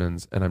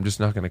assumptions, and I'm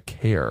just not going to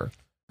care.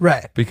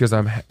 Right. Because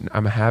I'm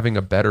having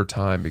a better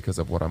time because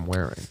of what I'm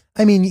wearing.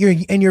 I mean,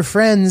 your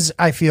friends,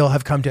 I feel,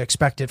 have come to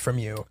expect it from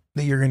you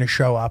that you're going to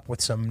show up with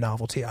some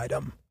novelty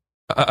item.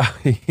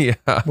 Yeah.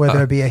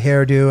 Whether it be a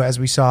hairdo, as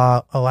we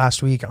saw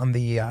last week on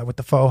the with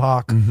the faux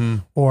hawk,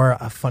 or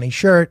a funny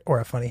shirt,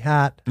 or a funny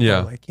hat.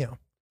 Yeah. Or like,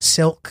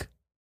 silk.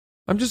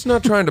 I'm just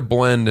not trying to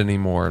blend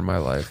anymore in my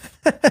life.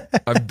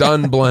 I've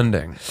done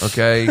blending.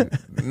 Okay.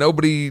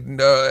 Nobody,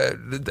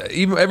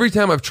 even every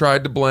time I've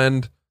tried to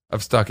blend,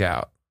 I've stuck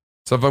out.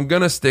 So if I'm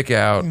going to stick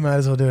out, you might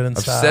as well do it in I've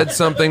style. said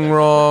something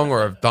wrong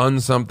or I've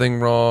done something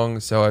wrong.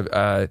 So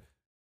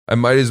I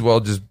might as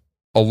well just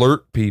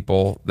alert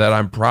people that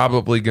I'm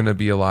probably going to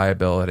be a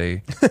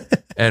liability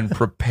and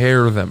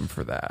prepare them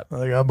for that.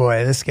 Like, oh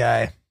boy, this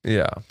guy.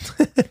 Yeah.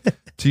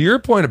 To your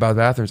point about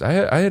bathrooms, I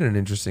had an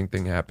interesting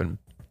thing happen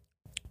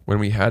when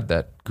we had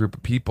that group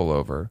of people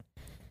over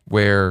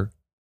where,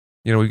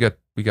 we got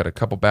a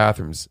couple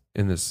bathrooms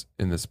in this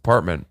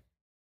apartment.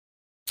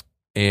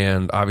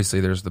 And obviously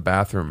there's the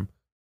bathroom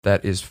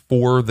that is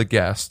for the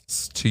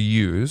guests to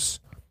use.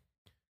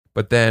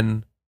 But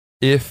then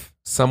if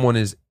someone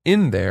is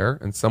in there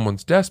and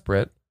someone's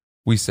desperate,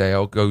 we say,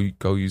 oh,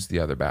 go use the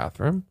other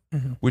bathroom,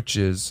 which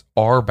is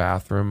our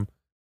bathroom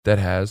that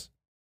has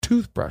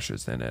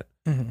toothbrushes in it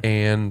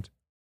and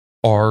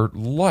our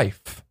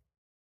life,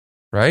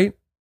 right?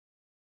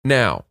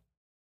 Now,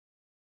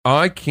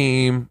 I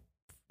came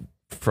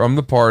from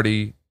the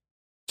party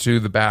to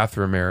the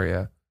bathroom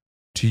area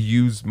to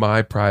use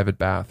my private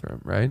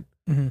bathroom, right?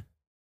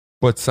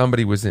 But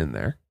somebody was in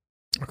there.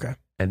 Okay.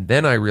 And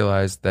then I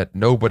realized that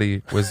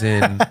nobody was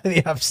in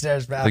the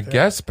upstairs bathroom. The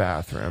guest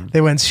bathroom.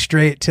 They went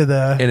straight to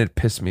the... And it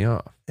pissed me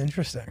off.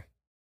 Interesting.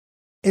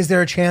 Is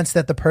there a chance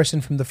that the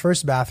person from the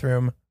first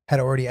bathroom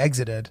had already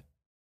exited?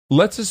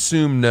 Let's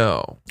assume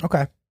no.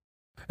 Okay.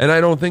 And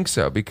I don't think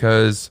so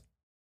because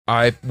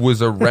I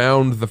was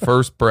around the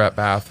first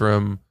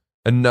bathroom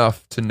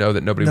enough to know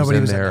that nobody was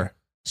in there.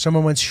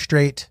 Someone went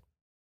straight...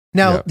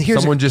 Now,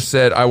 someone just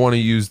said, I want to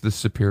use the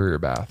superior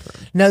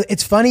bathroom. Now,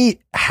 it's funny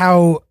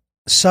how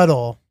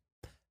subtle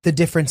the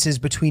difference is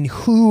between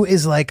who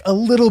is like a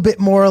little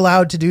bit more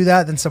allowed to do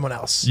that than someone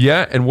else.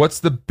 Yeah, and what is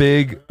the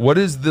big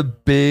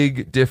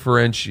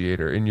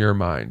differentiator in your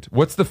mind?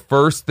 What's the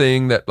first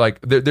thing that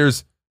like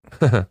there's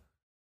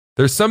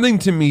there's something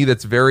to me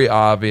that's very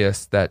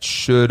obvious that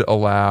should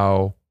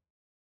allow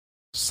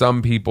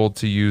some people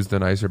to use the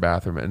nicer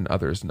bathroom and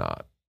others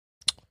not?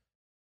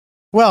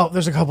 Well,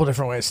 there's a couple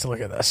different ways to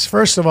look at this.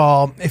 First of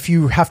all, if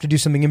you have to do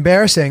something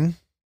embarrassing,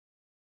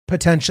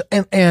 potential,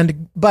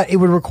 but it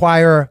would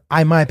require,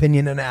 in my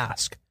opinion, an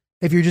ask.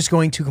 If you're just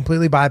going to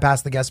completely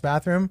bypass the guest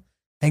bathroom,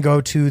 and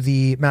go to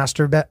the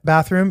master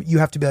bathroom, you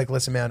have to be like,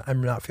 listen, man,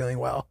 I'm not feeling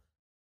well.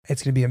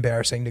 It's going to be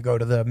embarrassing to go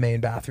to the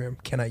main bathroom.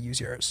 Can I use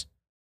yours?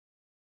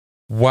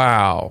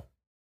 Wow.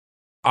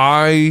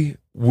 I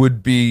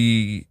would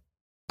be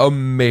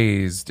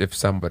amazed if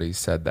somebody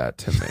said that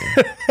to me.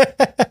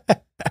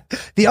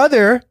 The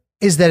other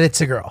is that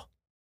it's a girl.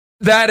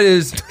 That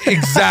is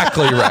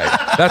exactly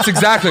right. That's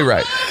exactly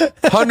right.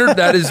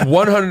 That is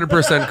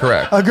 100%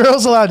 correct. A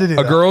girl's allowed to do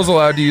that. A girl's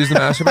allowed to use the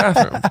master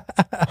bathroom.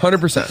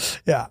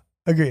 100%. Yeah,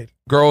 agreed.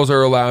 Girls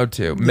are allowed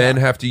to. Men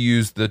have to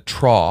use the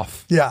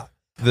trough. Yeah.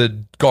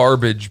 The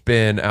garbage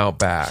bin out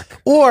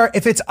back. Or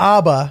if it's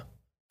Abba,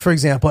 for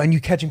example, and you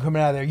catch him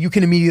coming out of there, you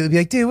can immediately be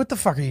like, dude, what the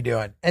fuck are you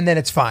doing? And then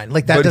it's fine.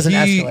 Like that doesn't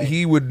escalate.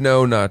 He would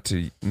know not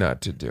to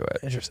do it.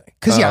 Interesting.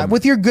 Because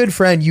with your good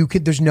friend,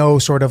 there's no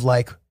sort of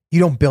like, you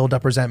don't build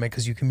up resentment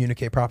because you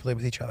communicate properly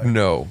with each other.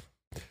 No.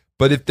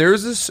 But if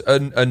there's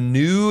a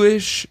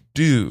newish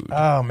dude,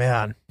 oh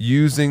man,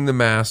 using the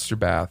master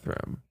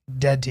bathroom,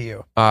 dead to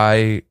you.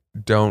 I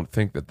don't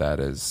think that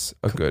is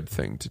a good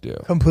thing to do.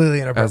 Completely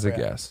inappropriate. As a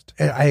guest.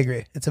 I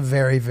agree. It's a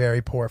very,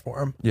 very poor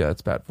form. Yeah,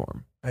 it's bad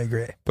form. I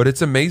agree. But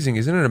it's amazing.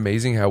 Isn't it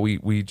amazing how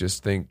we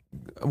just think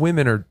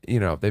women are,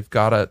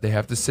 they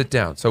have to sit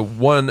down. So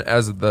one,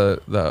 as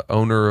the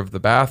owner of the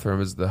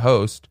bathroom, as the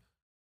host,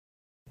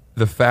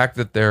 the fact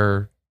that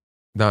they're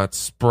not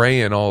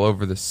spraying all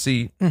over the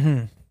seat,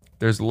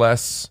 there's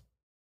less,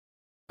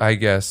 I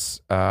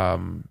guess,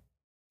 there's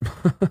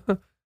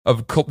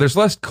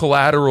less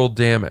collateral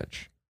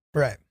damage.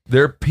 Right.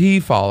 Their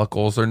pee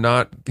follicles are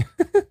not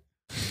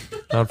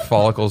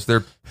follicles.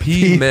 Their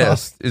pee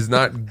mist is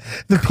not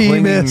the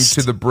clinging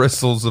to the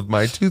bristles of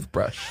my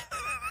toothbrush.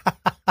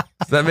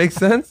 Does that make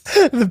sense?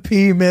 The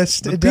pee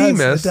mist. The pee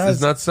mist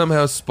is not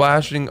somehow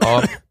splashing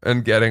off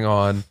and getting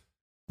on.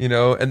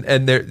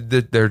 And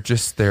they're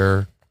just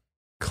their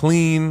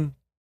clean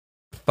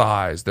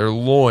thighs, their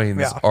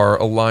loins are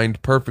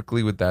aligned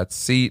perfectly with that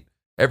seat.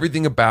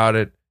 Everything about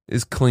it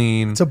is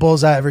clean. It's a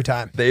bullseye every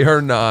time. They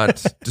are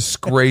not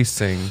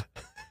disgracing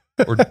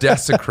or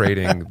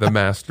desecrating the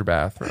master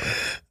bathroom.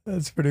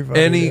 That's pretty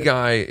funny.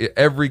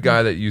 Every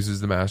guy that uses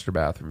the master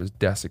bathroom is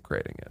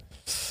desecrating it.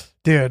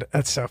 Dude,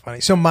 that's so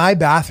funny. So my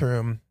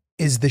bathroom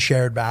is the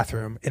shared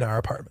bathroom in our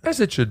apartment.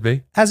 As it should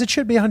be. As it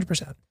should be,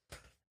 100%.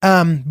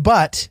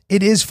 But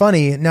it is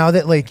funny now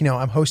that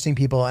I'm hosting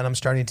people and I'm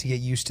starting to get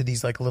used to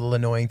these like little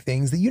annoying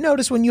things that you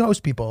notice when you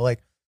host people,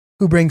 like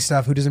who brings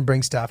stuff, who doesn't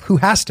bring stuff, who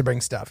has to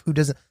bring stuff, who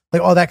doesn't,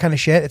 like all that kind of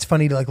shit. It's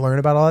funny to like learn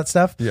about all that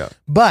stuff. Yeah.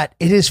 But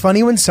it is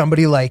funny when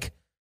somebody like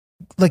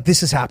this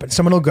has happened.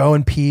 Someone will go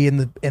and pee in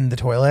the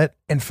toilet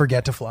and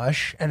forget to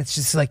flush, and it's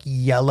just like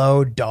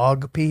yellow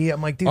dog pee.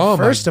 I'm like, dude,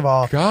 first of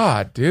all,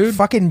 God, dude,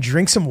 fucking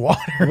drink some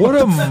water. What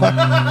a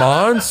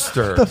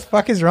monster! What the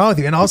fuck is wrong with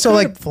you? And also,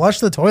 like,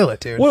 flush the toilet,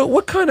 dude.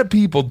 What kind of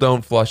people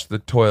don't flush the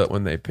toilet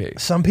when they pee?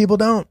 Some people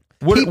don't.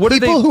 What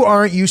people who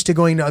aren't used to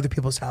going to other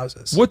people's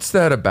houses. What's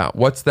that about?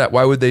 What's that?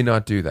 Why would they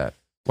not do that?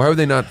 Why would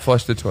they not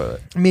flush the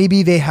toilet?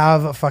 Maybe they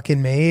have a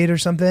fucking maid or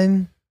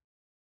something.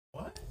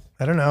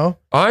 I don't know.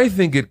 I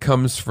think it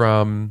comes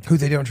from who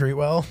they don't treat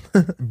well.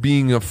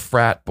 Being a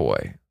frat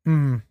boy.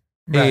 Right.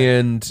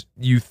 And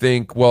you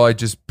think, well, I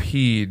just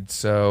peed,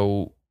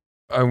 so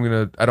I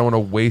don't want to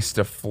waste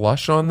a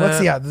flush on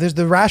that. There's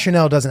the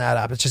rationale doesn't add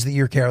up. It's just that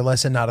you're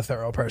careless and not a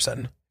thorough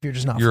person. You're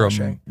just not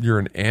flushing. You're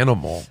an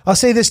animal. I'll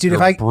say this, dude.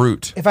 You're a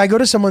brute. If I go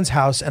to someone's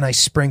house and I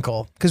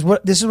sprinkle, because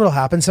this is what'll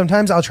happen.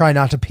 Sometimes I'll try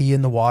not to pee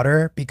in the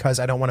water because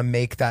I don't want to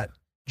make that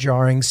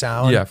jarring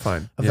sound. Yeah,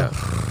 fine. Yeah.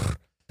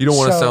 You don't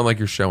want to sound like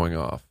you're showing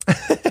off.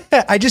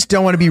 I just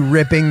don't want to be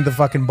ripping the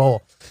fucking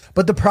bowl.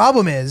 But the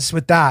problem is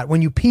with that,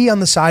 when you pee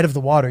on the side of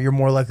the water, you're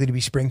more likely to be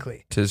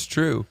sprinkly. 'Tis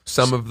true.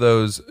 Some of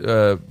those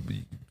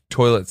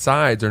toilet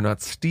sides are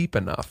not steep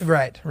enough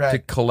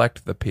to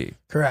collect the pee.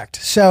 Correct.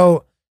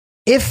 So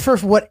if for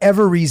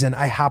whatever reason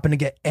I happen to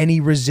get any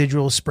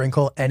residual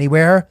sprinkle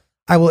anywhere,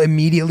 I will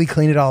immediately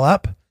clean it all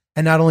up.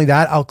 And not only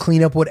that, I'll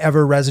clean up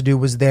whatever residue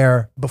was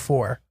there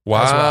before.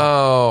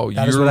 Wow.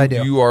 That is what I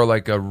do. You are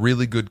like a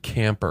really good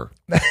camper.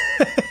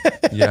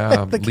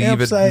 Yeah.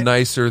 Leave it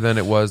nicer than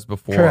it was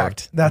before.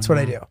 Correct. That's what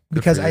I do.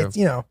 Because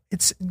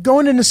it's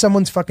going into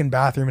someone's fucking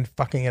bathroom and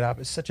fucking it up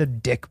is such a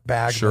dick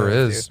bag. Sure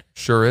is. Dude.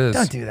 Sure is.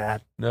 Don't do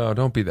that. No,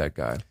 don't be that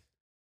guy.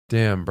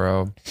 Damn,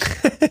 bro.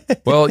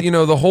 Well,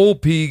 the whole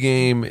pee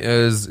game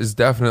is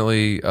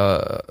definitely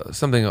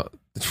something.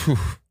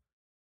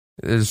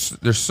 There's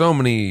so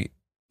many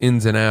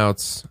ins and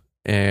outs,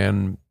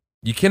 and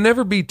you can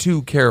never be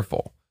too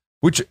careful,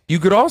 which you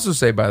could also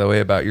say, by the way,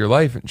 about your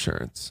life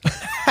insurance.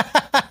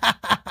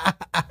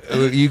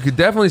 You could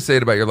definitely say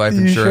it about your life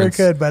insurance.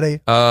 You sure could, buddy.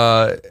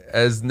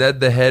 As Ned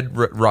the Head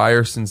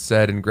Ryerson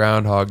said in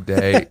Groundhog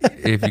Day,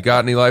 if you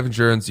got any life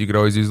insurance, you could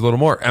always use a little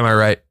more. Am I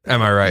right?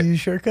 You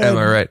sure could. Am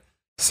I right?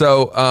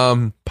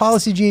 So,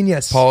 Policy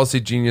Genius. Policy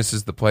Genius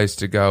is the place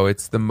to go.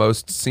 It's the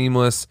most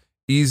seamless,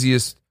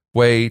 easiest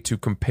way to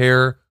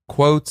compare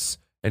quotes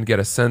and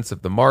get a sense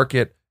of the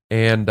market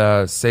and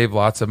save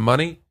lots of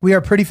money. We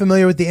are pretty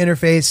familiar with the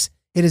interface.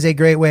 It is a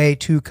great way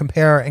to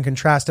compare and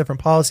contrast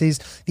different policies.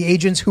 The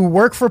agents who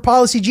work for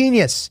Policy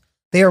Genius,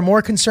 they are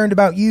more concerned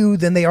about you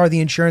than they are the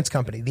insurance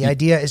company. The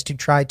idea is to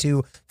try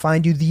to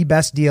find you the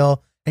best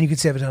deal, and you can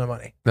save a ton of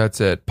money.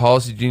 That's it.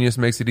 Policy Genius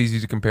makes it easy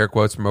to compare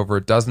quotes from over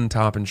a dozen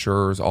top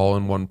insurers all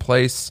in one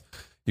place.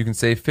 You can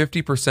save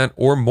 50%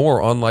 or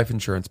more on life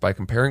insurance by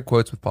comparing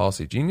quotes with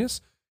Policy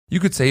Genius. You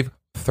could save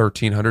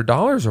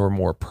 $1,300 or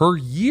more per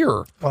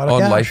year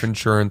on life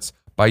insurance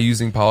by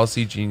using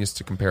Policy Genius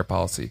to compare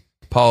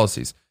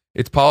policies.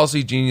 It's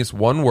Policy Genius,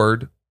 one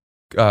word,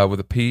 with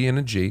a P and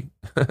a G.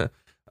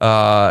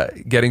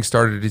 Getting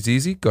started is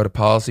easy. Go to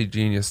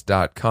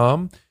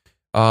policygenius.com.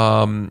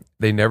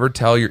 They never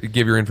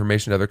give your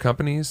information to other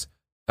companies.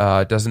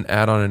 It doesn't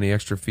add on any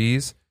extra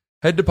fees.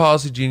 Head to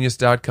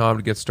policygenius.com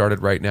to get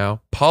started right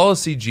now.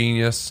 Policy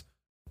Genius,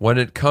 when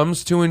it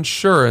comes to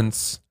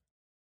insurance,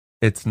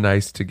 it's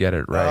nice to get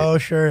it right. Oh,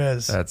 sure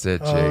is. That's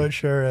it, Jake. Oh, it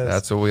sure is.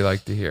 That's what we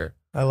like to hear.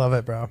 I love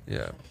it, bro.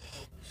 Yeah.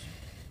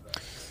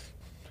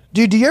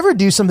 Dude, do you ever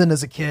do something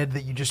as a kid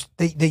that you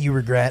that you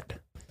regret?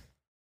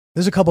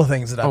 There's a couple of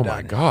things that I've done. Oh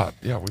my God.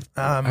 Yeah,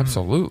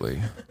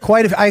 absolutely.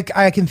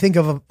 I can think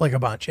of a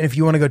bunch. And if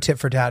you want to go tit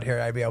for tat here,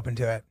 I'd be open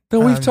to it. No,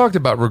 we've talked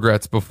about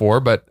regrets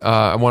before, but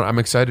I'm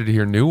excited to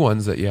hear new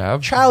ones that you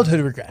have. Childhood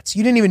regrets.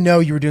 You didn't even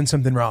know you were doing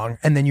something wrong,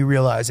 and then you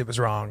realize it was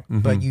wrong,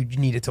 but you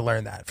needed to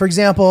learn that. For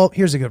example,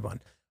 here's a good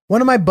one.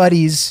 One of my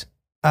buddies'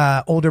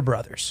 older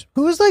brothers,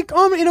 who was like,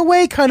 in a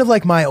way, kind of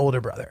like my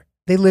older brother.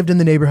 They lived in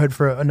the neighborhood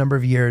for a number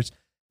of years,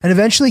 and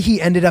eventually he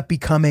ended up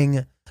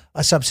becoming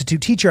a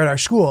substitute teacher at our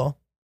school.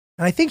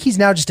 And I think he's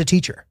now just a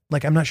teacher.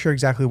 Like, I'm not sure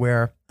exactly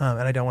where,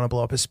 and I don't want to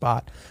blow up his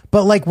spot.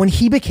 But like when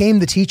he became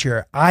the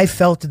teacher, I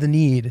felt the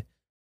need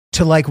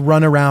to like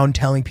run around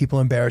telling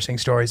people embarrassing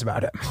stories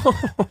about him,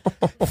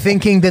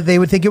 thinking that they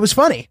would think it was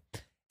funny.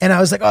 And I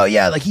was like, oh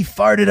yeah, like he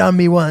farted on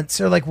me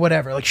once or like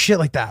whatever, like shit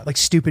like that, like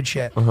stupid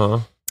shit.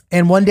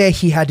 And one day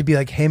he had to be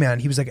like, hey man,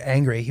 he was like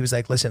angry. He was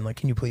like, listen, like,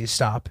 can you please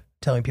stop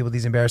telling people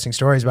these embarrassing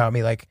stories about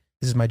me? Like,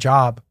 this is my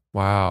job.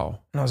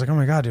 Wow. And I was like, oh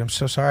my God, dude, I'm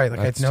so sorry. Like,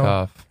 that's I know.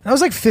 Tough. I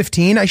was like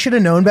 15. I should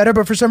have known better,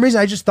 but for some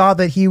reason, I just thought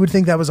that he would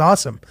think that was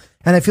awesome.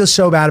 And I feel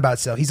so bad about it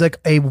still. He's like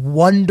a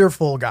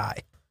wonderful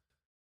guy.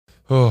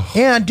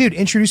 And dude,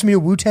 introduced me to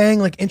Wu-Tang,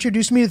 like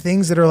introduced me to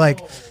things that are like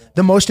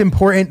the most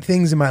important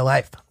things in my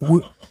life.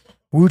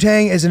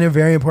 Wu-Tang isn't a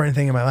very important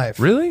thing in my life.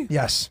 Really?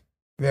 Yes.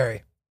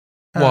 Very.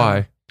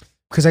 Why?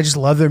 Because I just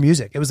love their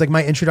music. It was like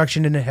my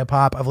introduction into hip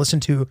hop. I've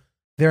listened to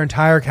their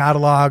entire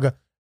catalog,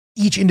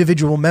 each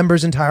individual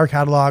member's entire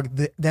catalog,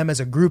 them as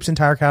a group's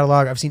entire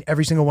catalog. I've seen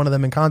every single one of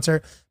them in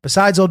concert.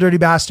 Besides Old Dirty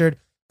Bastard,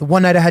 the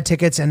one night I had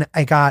tickets and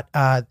I got,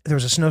 there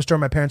was a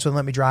snowstorm. My parents wouldn't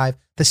let me drive.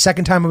 The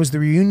second time it was the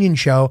reunion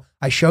show,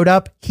 I showed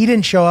up. He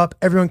didn't show up.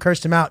 Everyone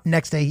cursed him out.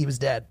 Next day he was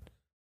dead.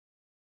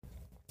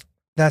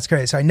 That's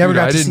crazy. So I never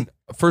got to see.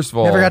 First of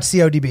all, never got to see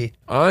ODB.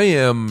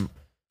 I'm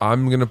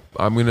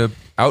gonna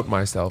out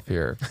myself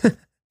here.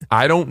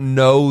 I don't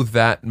know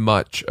that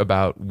much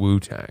about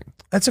Wu-Tang.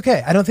 That's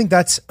okay. I don't think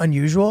that's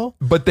unusual.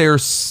 But they're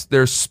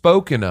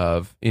spoken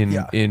of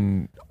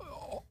in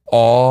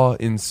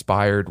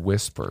awe-inspired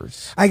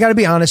whispers. I got to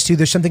be honest too.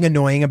 There's something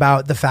annoying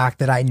about the fact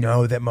that I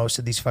know that most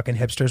of these fucking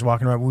hipsters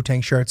walking around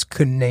Wu-Tang shirts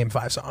couldn't name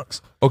 5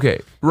 songs.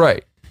 Okay,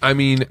 right. I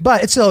mean,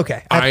 but it's still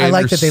okay. I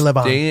like that they live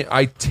on.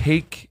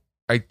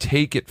 I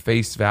take at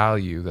face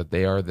value that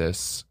they are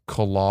this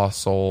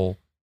colossal,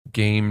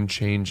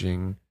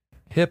 game-changing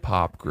hip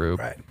hop group.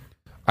 Right.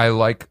 I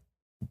like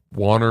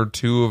one or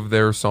two of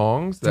their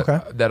songs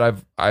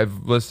that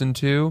I've listened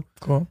to.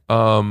 Cool.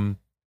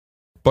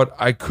 But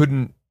I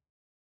couldn't.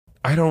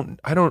 I don't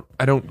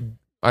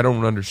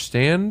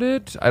understand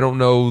it. I don't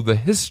know the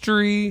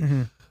history.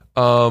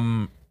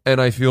 And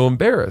I feel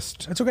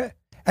embarrassed. That's okay.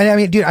 And I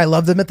mean, dude, I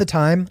loved them at the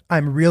time.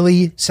 I'm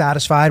really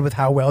satisfied with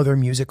how well their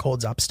music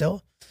holds up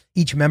still.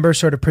 Each member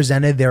sort of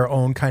presented their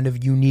own kind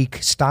of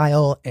unique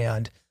style,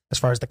 and as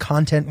far as the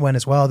content went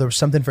as well, there was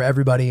something for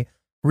everybody.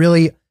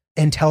 Really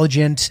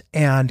intelligent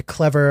and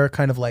clever,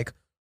 kind of like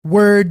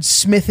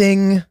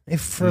wordsmithing.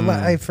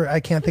 I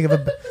can't think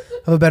of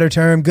a better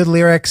term. Good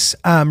lyrics,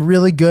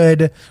 really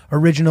good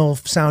original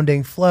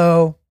sounding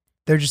flow.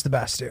 They're just the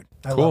best, dude.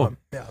 I love them.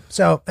 Yeah.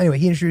 So anyway,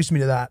 he introduced me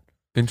to that.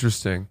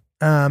 Interesting.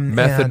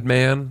 Method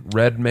Man,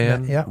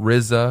 Redman,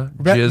 RZA,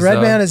 GZA.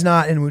 Redman is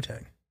not in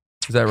Wu-Tang.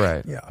 Is that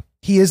right? Yeah.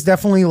 He is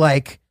definitely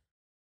like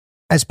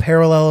as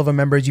parallel of a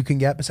member as you can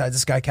get besides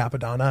this guy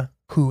Capadonna,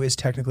 who is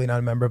technically not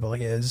a member, but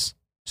he is.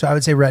 So I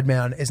would say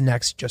Redman is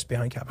next just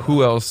behind Capadonna.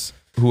 Who else?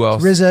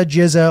 RZA,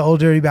 GZA,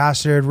 Old Dirty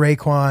Bastard,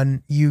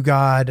 Raekwon,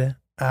 U-God,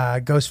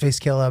 Ghostface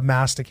Killah,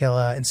 Master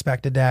Killa,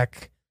 Inspector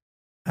Deck.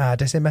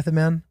 Did I say Method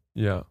Man?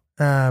 Yeah.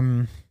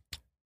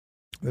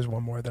 There's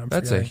one more that I'm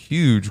That's forgetting. A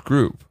huge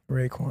group.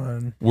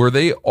 Raekwon. Were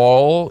they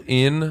all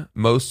in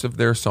most of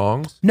their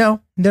songs?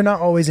 No, they're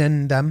not always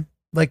in them.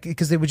 Like,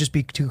 because they would just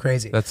be too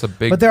crazy. That's a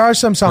big But there are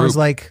some songs group.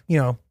 like, you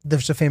know,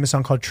 there's a famous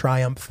song called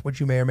Triumph, which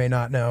you may or may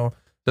not know.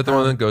 that the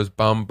one that goes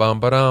bum bum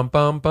ba-dum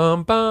bum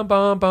bum bum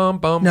bum bum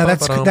bum? No,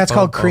 that's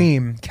called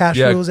Cream. Cash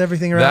rules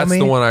everything around me.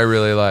 That's the one I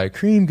really like.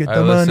 Cream, get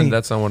the money.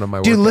 That's on one of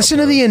my. Dude, listen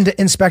to the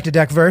Inspector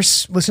Deck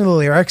verse. Listen to the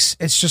lyrics.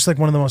 It's just like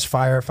one of the most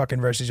fire fucking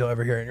verses you'll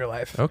ever hear in your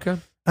life. Okay.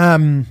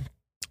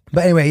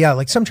 But anyway, yeah,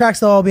 like some tracks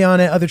they'll all be on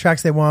it, other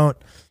tracks they won't.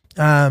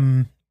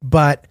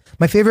 But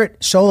my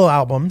favorite solo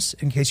albums,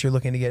 in case you're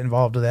looking to get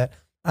involved with it,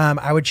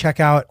 I would check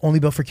out Only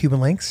Built for Cuban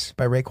Links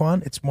by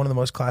Raekwon. It's one of the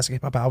most classic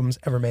hip hop albums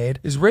ever made.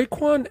 Is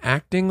Raekwon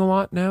acting a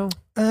lot now?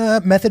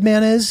 Method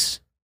Man is.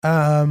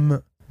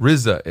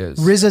 RZA is.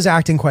 RZA's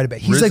acting quite a bit.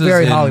 He's like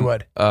very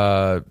Hollywood.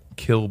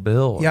 Kill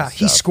Bill. Yeah,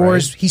 he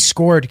scores. Right? He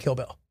scored Kill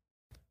Bill.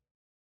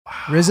 Wow.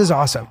 RZA's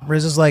awesome.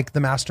 RZA's like the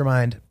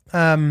mastermind.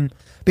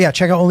 But yeah,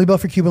 check out Only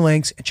Built for Cuban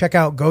Links. Check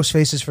out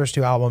Ghostface's first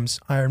 2 albums,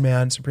 Iron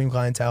Man, Supreme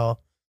Clientele.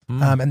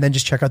 And then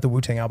just check out the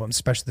Wu-Tang albums,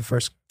 especially the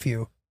first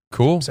few.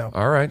 Cool. So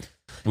all right.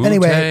 Wu-Tang.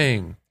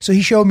 Anyway, so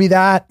he showed me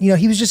that. You know,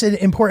 he was just an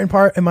important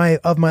part of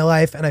my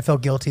life, and I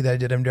felt guilty that I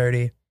did him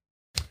dirty.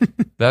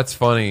 That's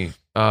funny.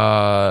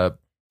 But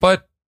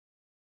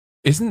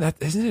isn't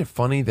it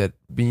funny that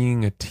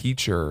being a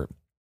teacher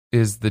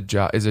is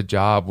a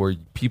job where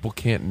people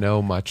can't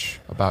know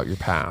much about your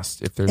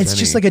past? If there's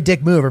just like a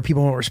dick move, or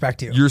people won't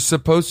respect you. You're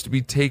supposed to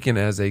be taken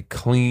as a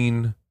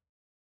clean,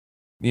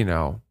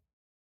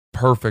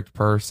 perfect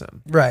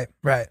person. Right.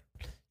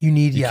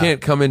 You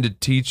can't come into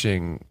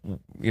teaching,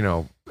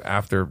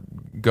 after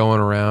going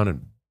around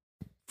and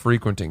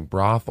frequenting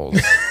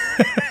brothels.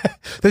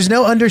 There's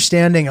no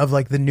understanding of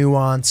like the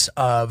nuance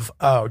of,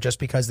 just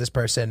because this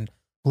person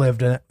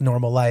lived a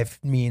normal life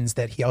means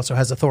that he also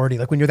has authority.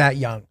 Like when you're that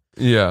young,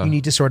 you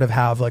need to sort of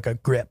have like a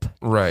grip.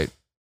 Right.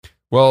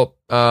 Well,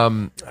 I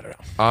don't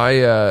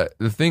know.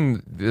 The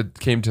thing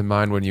that came to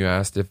mind when you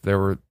asked if there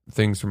were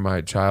things from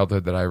my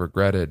childhood that I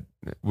regretted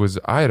was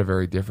I had a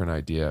very different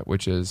idea,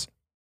 which is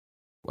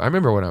I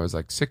remember when I was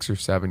like 6 or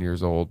 7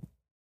 years old,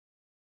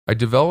 I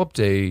developed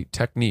a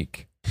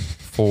technique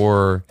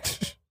for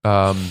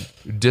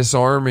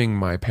disarming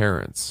my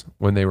parents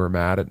when they were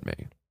mad at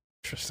me.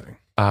 Interesting.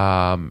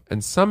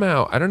 And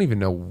somehow, I don't even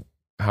know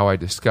how I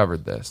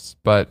discovered this,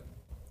 but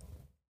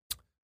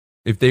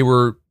if they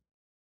were,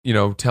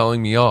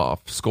 telling me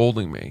off,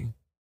 scolding me,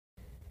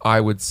 I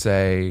would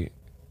say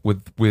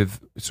with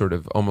sort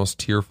of almost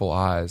tearful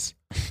eyes,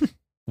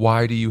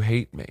 "Why do you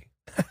hate me?"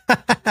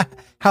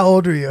 How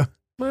old are you?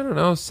 I don't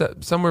know,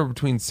 somewhere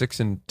between 6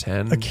 and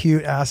 10. A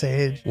cute ass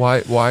age.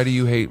 Why do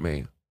you hate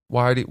me?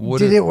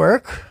 Did it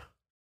work?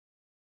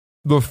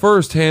 The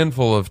first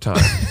handful of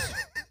times.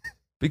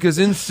 Because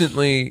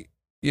instantly,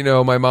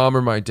 my mom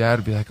or my dad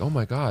would be like, "Oh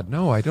my God,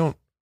 no, I don't."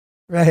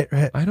 Right.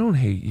 I don't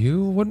hate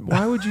you.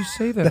 Why would you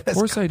say that? Of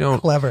course I don't.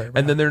 Clever. Bro.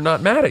 And then they're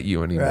not mad at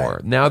you anymore.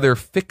 Right. Now they're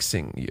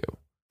fixing you.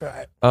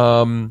 Right.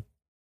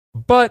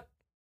 But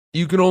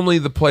you can only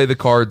play the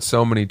card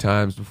so many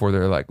times before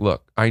they're like,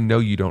 "Look, I know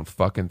you don't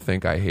fucking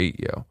think I hate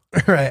you."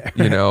 Right.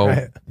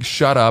 Right.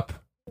 Shut up,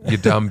 you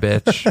dumb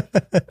bitch,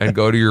 and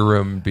go to your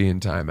room and be in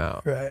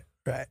timeout.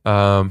 Right.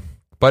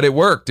 But it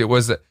worked. It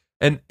was,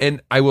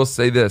 and I will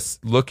say this,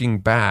 looking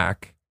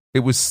back, it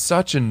was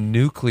such a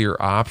nuclear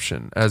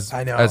option as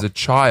a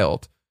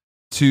child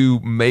to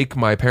make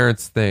my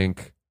parents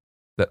think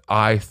that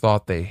I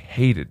thought they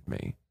hated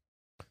me.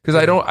 Because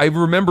I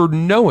remember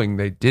knowing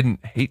they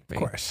didn't hate me.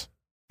 Of course.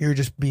 You're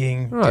just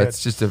being...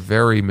 it's just a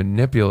very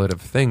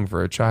manipulative thing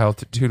for a child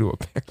to do to a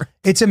parent.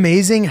 It's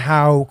amazing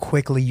how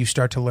quickly you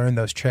start to learn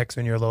those tricks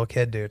when you're a little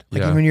kid, dude.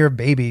 Like even when you're a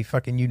baby,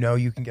 fucking you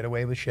can get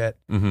away with shit.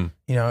 Mm-hmm.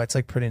 It's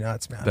like pretty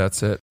nuts, man.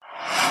 That's it.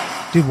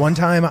 Dude, one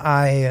time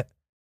I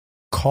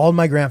called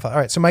my grandfather.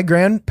 All right, so my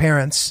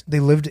grandparents,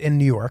 they lived in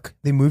New York.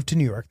 They moved to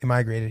New York. They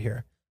migrated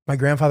here. My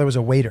grandfather was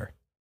a waiter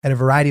at a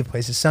variety of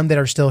places, some that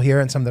are still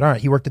here and some that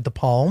aren't. He worked at the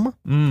Palm.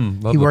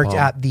 He worked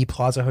at the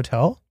Plaza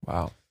Hotel.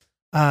 Wow.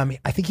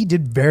 I think he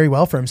did very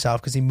well for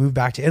himself because he moved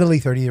back to Italy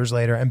 30 years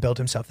later and built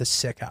himself this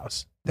sick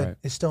house that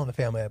is still in the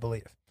family, I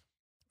believe.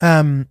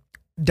 Down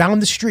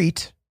the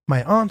street,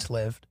 my aunt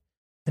lived.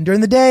 And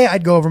during the day,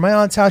 I'd go over to my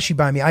aunt's house. She'd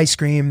buy me ice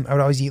cream. I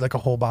would always eat like a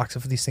whole box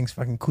of these things,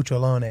 fucking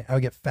cucciolone. I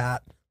would get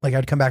fat. Like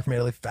I'd come back from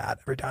Italy fat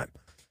every time.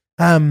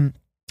 And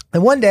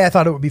one day I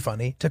thought it would be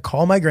funny to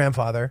call my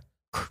grandfather,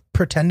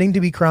 pretending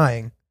to be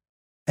crying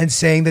and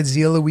saying that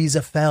Zia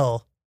Louisa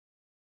fell.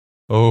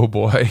 Oh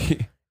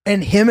boy.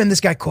 And him and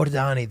this guy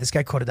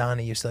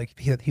Cordani used to like,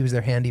 he was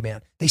their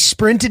handyman. They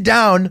sprinted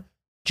down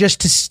just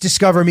to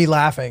discover me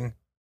laughing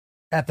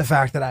at the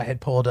fact that I had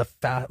pulled a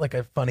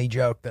funny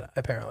joke that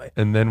apparently.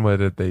 And then what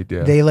did they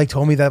do? They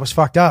told me that was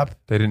fucked up.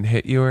 They didn't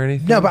hit you or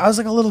anything? No, but I was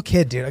like a little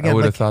kid, dude. Again, I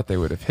would have thought they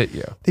would have hit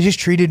you. They just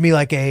treated me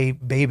like a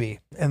baby.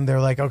 And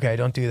they're like, okay,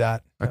 don't do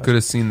that. I could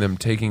have seen them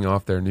taking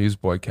off their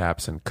newsboy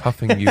caps and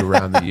cuffing you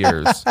around the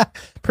ears.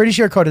 Pretty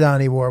sure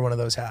Cordani wore one of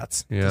those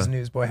hats. Yeah. Those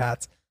newsboy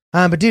hats.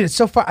 But dude, it's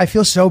so far. I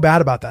feel so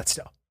bad about that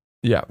still.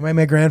 Yeah.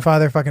 My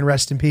grandfather, fucking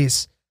rest in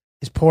peace.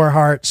 His poor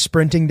heart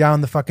sprinting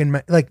down the fucking,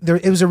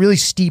 it was a really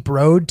steep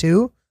road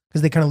too,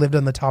 because they kind of lived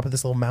on the top of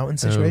this little mountain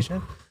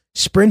situation.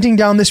 Sprinting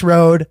down this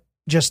road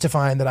just to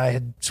find that I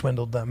had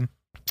swindled them.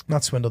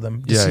 Not swindled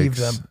them, deceived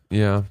them.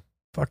 Yeah.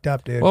 Fucked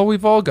up, dude. Well,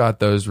 we've all got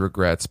those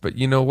regrets, but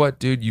you know what,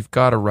 dude? You've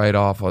got to write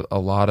off a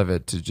lot of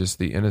it to just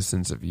the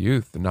innocence of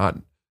youth,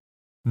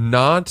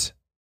 not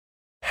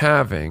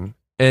having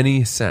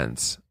any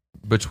sense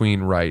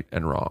between right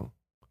and wrong.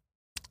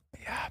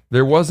 Yeah.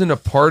 There wasn't a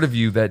part of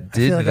you that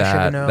did like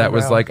that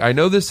was like, I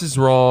know this is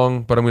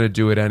wrong, but I'm going to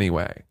do it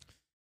anyway.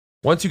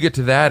 Once you get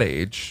to that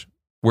age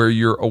where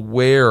you're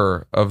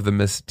aware of the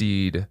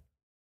misdeed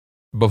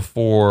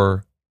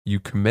before you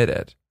commit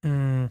it,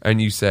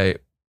 and you say,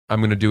 I'm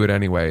going to do it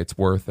anyway, it's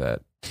worth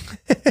it.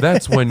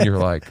 That's when you're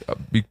like,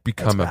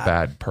 become a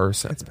bad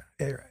person. That's bad.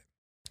 Yeah, you're right.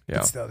 Yeah.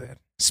 But still, dude.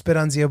 Spit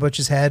on Zio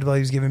Butch's head while he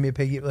was giving me a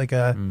piggy, like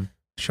a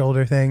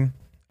shoulder thing.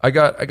 I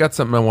got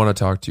something I want to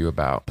talk to you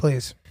about.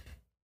 Please.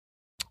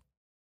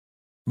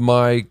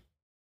 My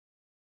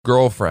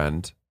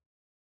girlfriend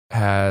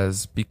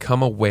has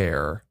become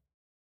aware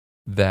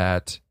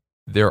that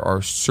there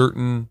are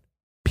certain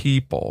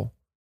people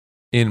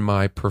in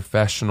my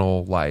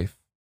professional life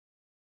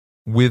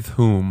with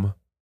whom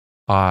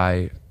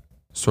I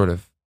sort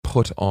of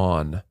put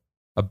on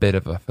a bit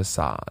of a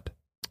facade.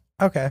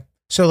 Okay.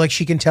 So like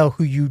she can tell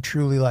who you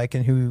truly like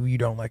and who you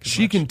don't like.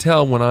 She can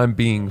tell when I'm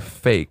being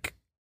fake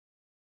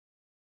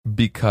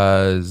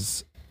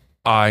because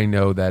I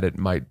know that it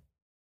might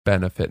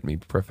benefit me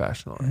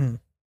professionally.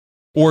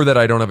 Or that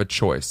I don't have a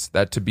choice.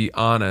 That, to be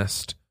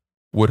honest,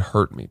 would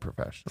hurt me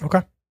professionally.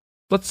 Okay.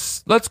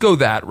 Let's go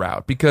that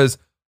route, because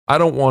I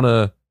don't want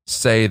to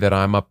say that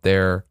I'm up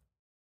there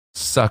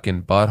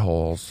sucking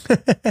buttholes.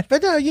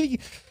 But no, you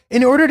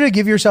in order to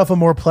give yourself a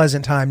more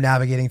pleasant time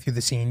navigating through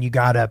the scene, you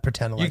gotta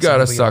pretend like you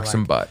gotta suck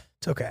some butt.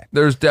 It's okay.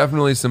 There's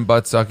definitely some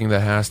butt sucking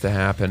that has to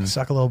happen.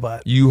 Suck a little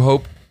butt. You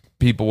hope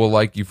people will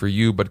like you for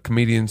you, but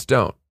comedians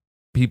don't.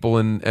 People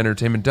in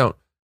entertainment don't.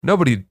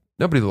 Nobody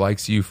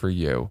likes you for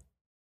you.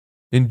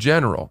 In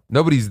general,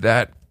 nobody's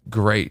that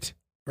great.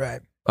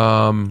 Right.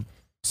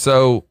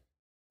 So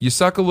you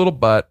suck a little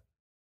butt,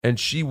 and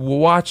she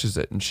watches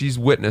it, and she's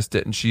witnessed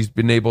it, and she's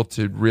been able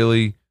to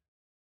really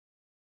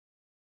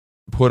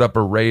put up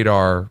a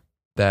radar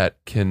that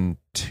can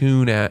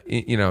tune at,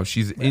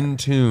 she's in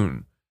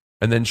tune.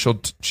 And then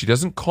she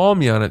doesn't call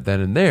me on it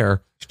then and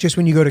there. Just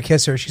when you go to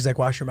kiss her, she's like,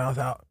 wash your mouth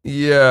out.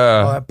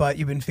 Yeah. All that butt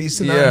you've been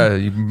feasting on. Yeah,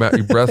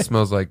 your breath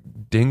smells like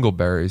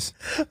dingleberries.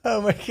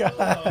 Oh my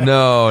God.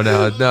 No,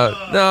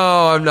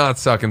 I'm not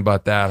sucking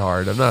butt that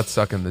hard. I'm not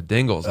sucking the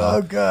dingles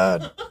off. Oh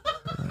God.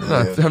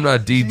 I'm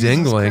not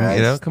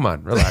de-dingling, come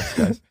on, relax,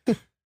 guys.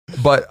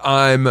 But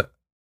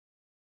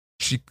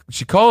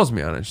she calls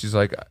me on it. She's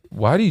like,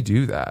 why do you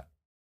do that?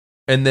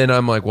 And then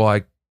I'm like,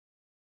 well,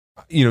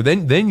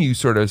 then you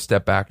sort of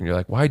step back and you're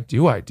like, why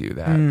do I do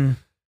that?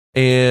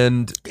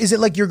 And is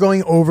it like you're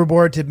going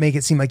overboard to make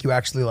it seem like you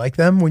actually like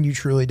them when you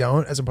truly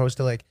don't, as opposed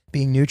to like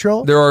being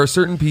neutral? There are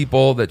certain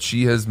people that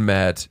she has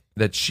met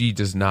that she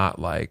does not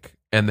like,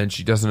 and then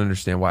she doesn't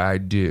understand why I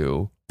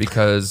do,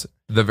 because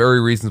the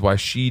very reasons why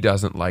she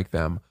doesn't like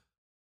them,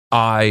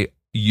 I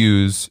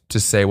use to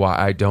say why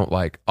I don't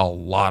like a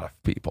lot of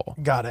people.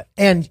 Got it.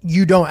 And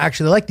you don't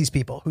actually like these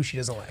people who she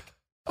doesn't like.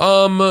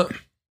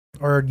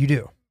 Or you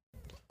do.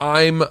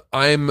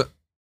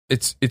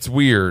 It's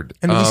weird.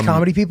 And are these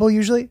comedy people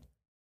usually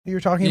that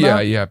you're talking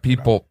about? Yeah,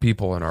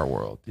 people in our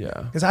world, yeah.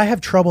 Because I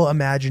have trouble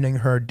imagining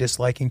her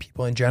disliking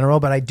people in general,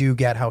 but I do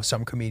get how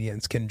some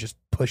comedians can just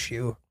push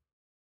you.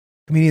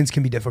 Comedians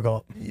can be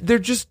difficult. They're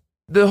just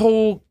the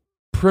whole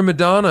prima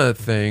donna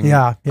thing.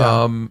 Yeah.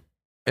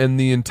 And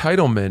the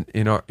entitlement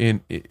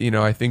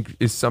I think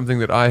is something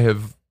that I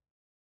have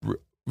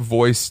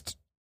voiced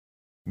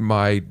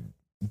my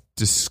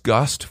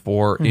disgust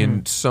for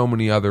in so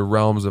many other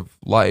realms of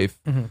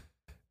life.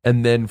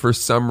 And then for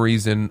some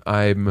reason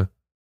I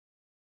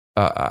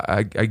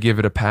give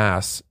it a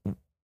pass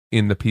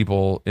in the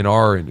people in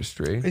our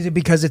industry. Is it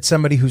because it's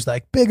somebody who's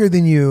like bigger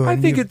than you? I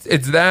think it's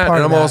that,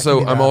 and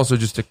I'm also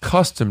just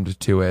accustomed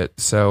to it.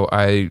 So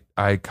I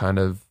kind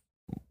of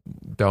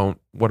don't.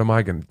 What am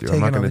I going to do? I'm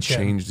not going to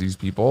change these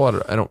people.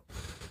 I don't.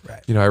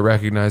 Right. I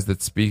recognize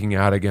that speaking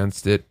out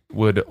against it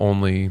would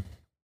only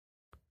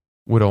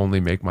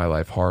make my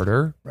life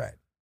harder. Right.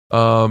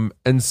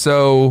 And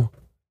so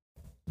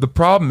the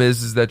problem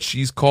is that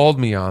she's called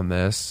me on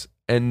this,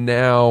 and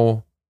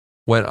now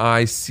when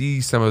I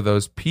see some of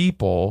those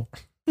people,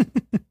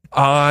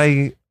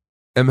 I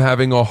am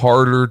having a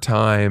harder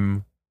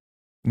time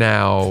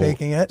now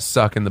faking it,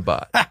 sucking the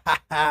butt.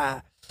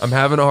 I'm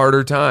having a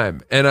harder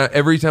time. And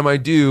every time I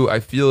do,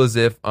 I feel as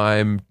if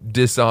I'm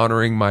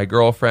dishonoring my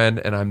girlfriend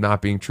and I'm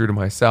not being true to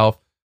myself.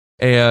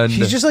 And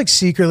she's just like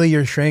secretly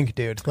your shrink,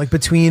 dude. Like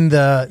between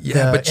the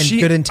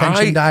good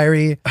intention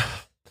diary.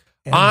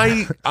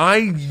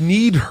 I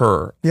need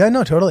her. Yeah,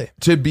 no, totally.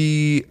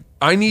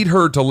 I need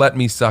her to let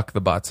me suck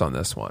the butts on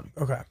this one.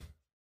 Okay.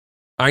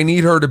 I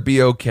need her to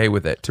be okay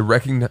with it, to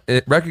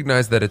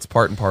recognize that it's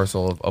part and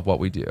parcel of what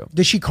we do.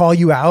 Does she call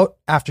you out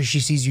after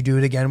she sees you do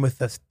it again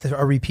with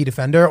a repeat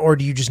offender, or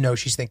do you just know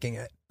she's thinking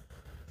it?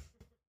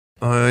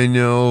 I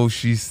know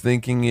she's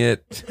thinking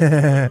it.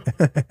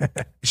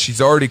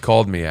 She's already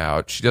called me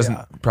out. She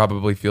doesn't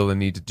probably feel the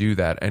need to do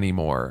that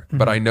anymore.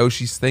 But I know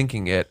she's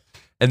thinking it.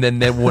 And then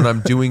when I'm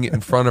doing it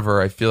in front of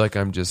her, I feel like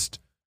I'm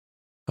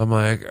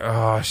like,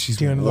 oh,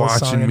 she's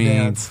watching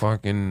me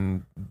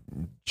fucking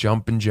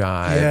jump and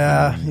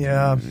jive.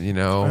 Yeah. You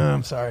know,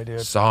 I'm sorry,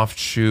 dude. Soft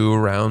shoe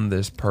around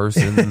this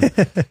person.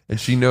 And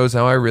she knows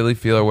how I really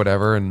feel or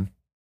whatever. And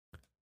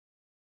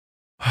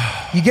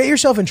you get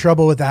yourself in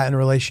trouble with that in a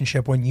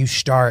relationship when you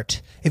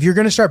start. If you're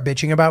going to start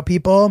bitching about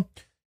people,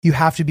 you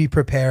have to be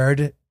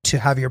prepared to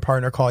have your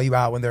partner call you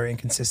out when there are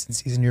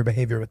inconsistencies in your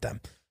behavior with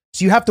them.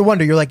 So you have to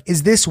wonder, you're like,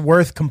 is this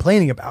worth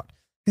complaining about?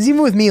 Because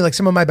even with me, like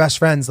some of my best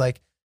friends, like,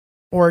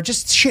 or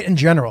just shit in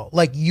general,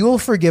 like you'll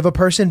forgive a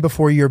person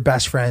before your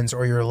best friends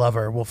or your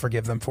lover will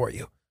forgive them for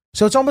you.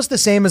 So it's almost the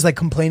same as like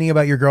complaining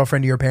about your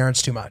girlfriend to your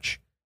parents too much.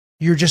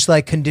 You're just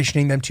like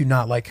conditioning them to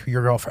not like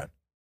your girlfriend.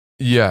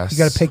 Yes. You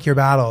got to pick your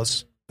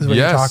battles. Is what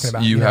you're talking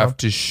about. You have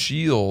to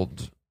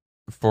shield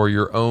for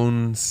your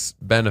own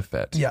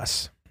benefit.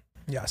 Yes.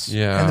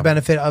 Yeah. And the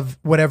benefit of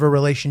whatever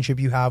relationship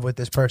you have with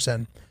this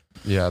person.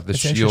 Yeah, the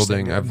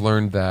shielding. I've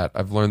learned that.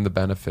 I've learned the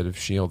benefit of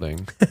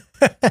shielding,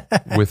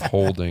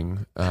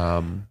 withholding.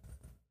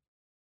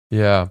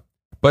 Yeah,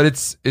 but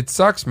it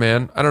sucks,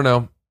 man. I don't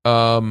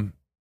know.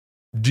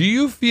 Do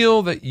you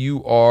feel that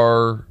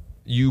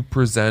you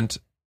present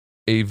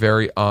a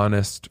very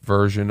honest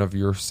version of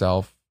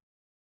yourself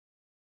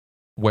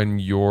when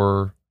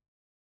you're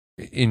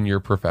in your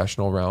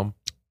professional realm?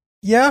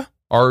 Yeah.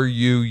 Are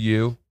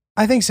you?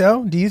 I think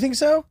so. Do you think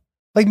so?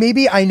 Like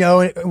maybe I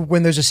know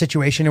when there's a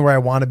situation where I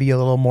want to be a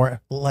little more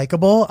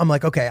likable, I'm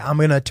like, okay, I'm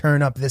going to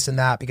turn up this and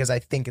that because I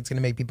think it's going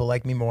to make people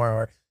like me more,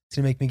 or it's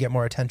going to make me get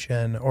more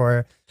attention,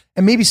 and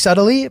maybe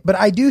subtly, but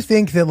I do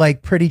think that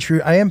like pretty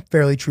true. I am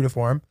fairly true to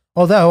form,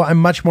 although I'm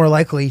much more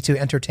likely to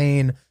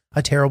entertain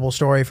a terrible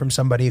story from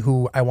somebody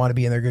who I want to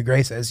be in their good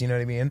graces. You know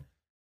what I mean?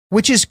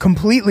 Which is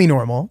completely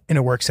normal in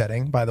a work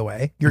setting, by the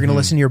way. You're going to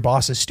listen to your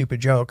boss's stupid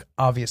joke,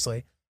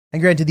 obviously.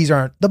 And granted, these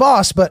aren't the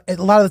boss, but a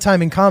lot of the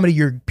time in comedy,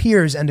 your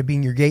peers end up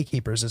being your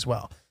gatekeepers as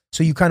well.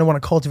 So you kind of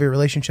want to cultivate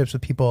relationships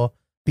with people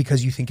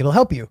because you think it'll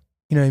help you.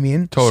 You know what I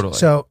mean? Totally.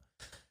 So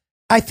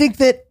I think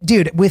that,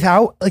 dude,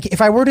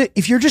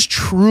 if you're just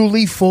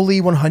truly, fully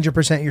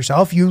 100%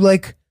 yourself, you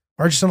like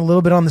are just a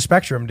little bit on the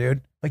spectrum, dude.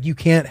 Like you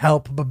can't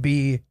help but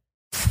be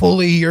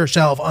fully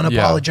yourself,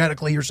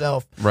 unapologetically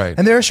yourself. Right.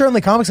 And there are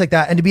certainly comics like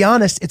that. And to be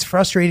honest, it's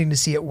frustrating to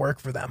see it work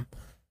for them.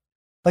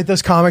 Like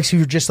those comics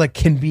who just like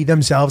can be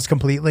themselves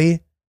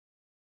completely.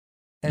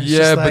 And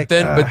yeah, but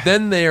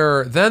then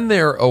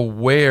they're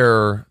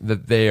aware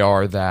that they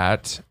are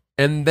that,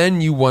 and then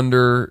you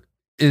wonder,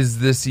 is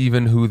this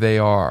even who they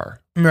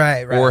are?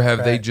 Right. Or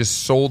have they just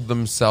sold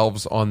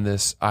themselves on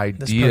this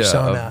idea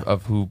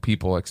of who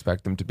people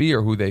expect them to be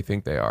or who they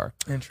think they are?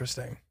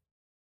 Interesting.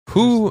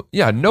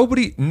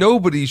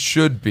 Nobody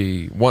should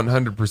be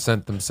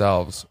 100%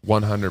 themselves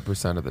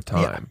 100% of the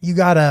time.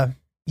 Yeah,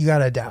 you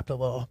gotta adapt a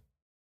little.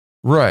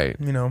 Right.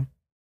 You know?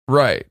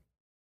 Right.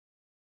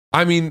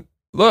 I mean,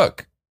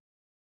 look,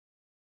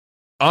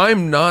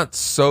 I'm not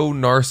so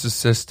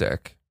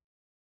narcissistic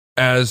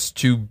as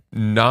to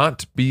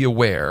not be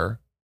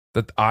aware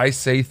that I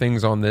say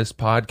things on this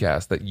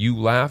podcast that you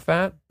laugh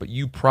at, but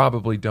you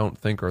probably don't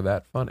think are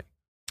that funny.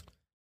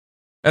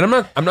 And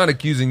I'm not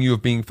accusing you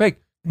of being fake.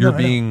 You're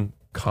being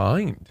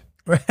kind.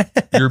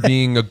 You're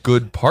being a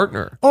good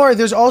partner. Or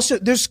there's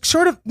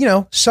sort of, you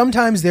know,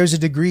 sometimes there's a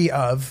degree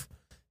of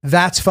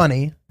that's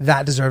funny,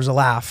 that deserves a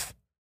laugh,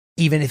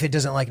 even if it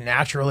doesn't like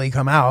naturally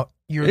come out.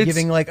 You're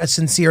giving like a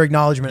sincere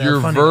acknowledgement.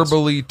 You're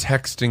verbally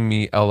texting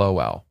me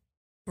LOL.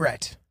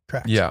 Right.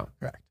 Correct. Yeah.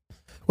 Correct.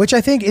 Which I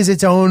think is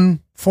its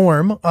own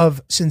form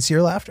of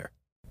sincere laughter,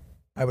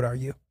 I would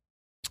argue.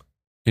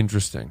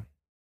 Interesting.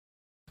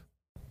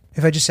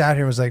 If I just sat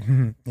here and was like,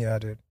 yeah,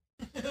 dude,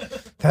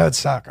 that would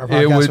suck. Our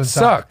podcast would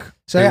suck.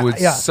 So it would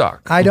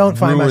suck. I don't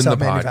find myself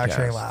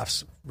manufacturing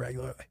laughs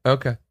regularly.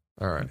 Okay.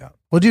 All right. Yeah.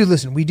 Well, dude,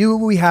 listen, we do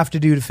what we have to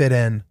do to fit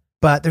in,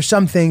 but there's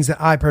some things that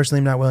I personally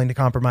am not willing to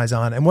compromise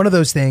on. And one of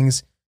those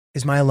things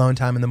is my alone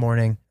time in the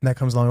morning. And that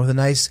comes along with a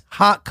nice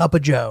hot cup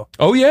of Joe.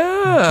 Oh,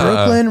 yeah.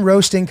 Brooklyn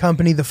Roasting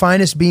Company, the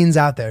finest beans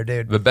out there,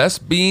 dude. The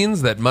best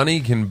beans that money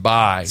can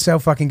buy. So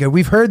fucking good.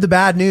 We've heard the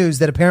bad news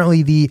that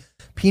apparently the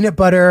peanut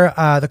butter,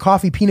 the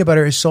coffee peanut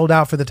butter is sold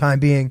out for the time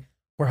being.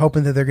 We're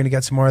hoping that they're going to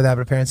get some more of that,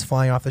 but apparently it's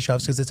flying off the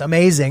shelves because it's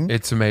amazing.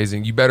 It's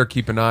amazing. You better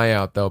keep an eye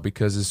out, though,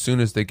 because as soon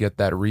as they get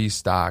that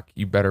restock,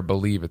 you better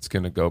believe it's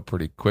going to go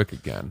pretty quick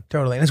again.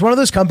 Totally. And it's one of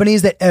those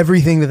companies that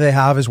everything that they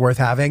have is worth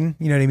having.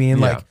 You know what I mean?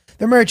 Yeah. Like,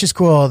 their merch is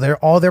cool.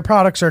 All their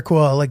products are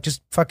cool. Like,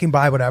 just fucking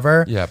buy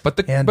whatever. Yeah, but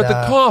the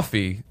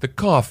coffee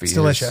it's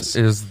delicious.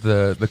 is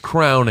the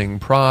crowning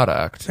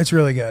product. It's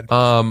really good.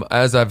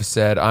 As I've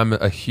said, I'm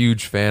a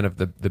huge fan of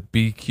the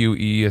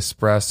BQE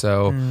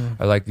espresso.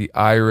 I like the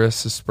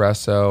Iris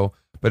espresso.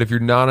 But if you're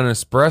not an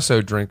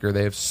espresso drinker,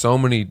 they have so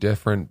many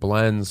different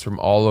blends from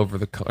all over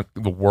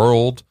the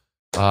world.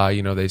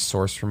 They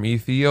source from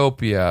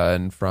Ethiopia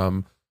and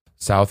from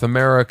South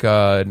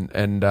America,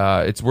 and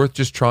it's worth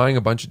just trying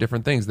a bunch of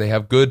different things. They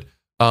have good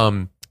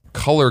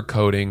color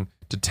coding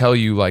to tell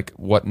you like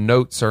what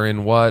notes are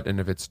in what, and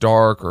if it's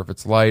dark or if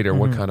it's light, or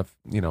what kind of,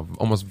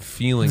 almost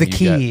feeling the you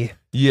key get.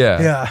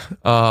 Yeah.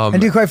 And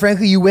dude, quite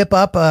frankly, you whip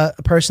up a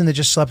person that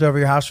just slept over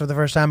your house for the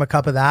first time a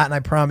cup of that, and I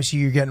promise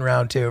you're getting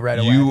round two right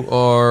away. You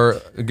are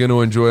going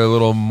to enjoy a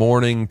little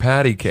morning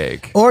patty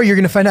cake. Or you're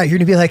going to find out, you're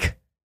going to be like,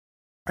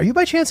 are you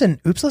by chance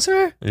an Oops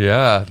listener?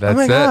 Yeah, that's it. Oh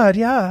my God,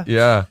 yeah.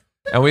 Yeah.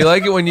 And we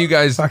like it when you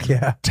guys Fuck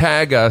yeah.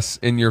 tag us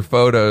in your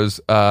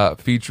photos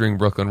featuring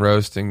Brooklyn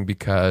Roasting,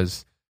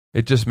 because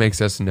it just makes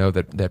us know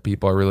that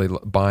people are really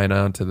buying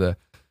onto the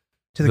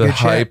good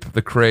hype, shit.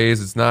 the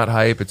craze. It's not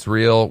hype, it's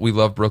real. We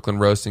love Brooklyn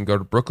Roasting. Go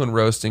to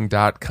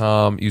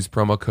brooklynroasting.com. Use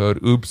promo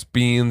code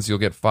OOPSBEANS. You'll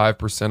get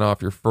 5%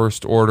 off your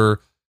first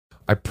order.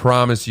 I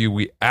promise you,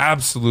 we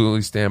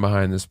absolutely stand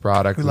behind this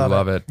product. We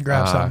love it.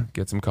 Grab some.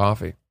 Get some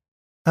coffee.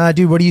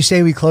 Dude, what do you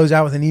say we close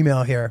out with an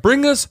email here?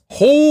 Bring us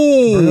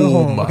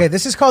home. Okay,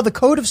 this is called the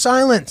Code of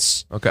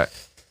Silence. Okay.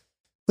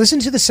 Listen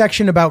to the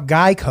section about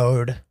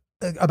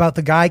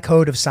the guy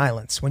code of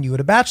silence when you go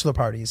to bachelor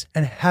parties,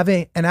 and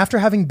after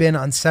having been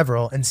on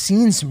several and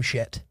seen some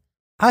shit,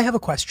 I have a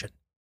question.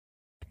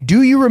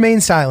 Do you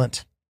remain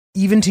silent,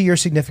 even to your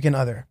significant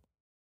other?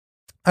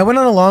 I went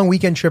on a long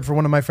weekend trip for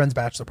one of my friend's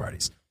bachelor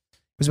parties.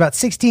 It was about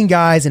 16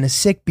 guys in a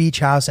sick beach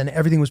house, and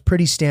everything was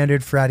pretty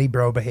standard fratty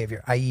bro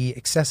behavior, i.e.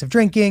 excessive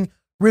drinking,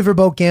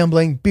 riverboat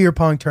gambling, beer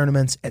pong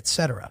tournaments,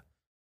 etc.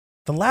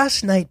 The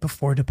last night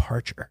before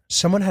departure,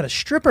 someone had a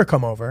stripper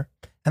come over,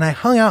 and I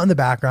hung out in the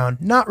background,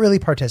 not really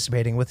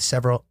participating, with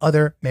several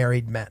other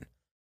married men.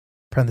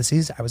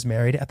 Parentheses, I was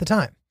married at the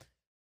time.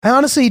 I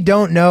honestly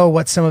don't know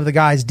what some of the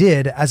guys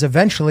did, as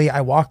eventually I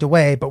walked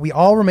away, but we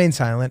all remained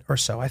silent, or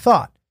so I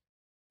thought.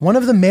 One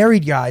of the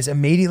married guys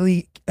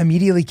immediately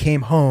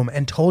came home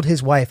and told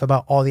his wife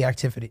about all the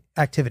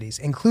activities,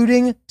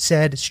 including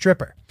said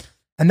stripper.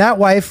 And that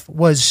wife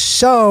was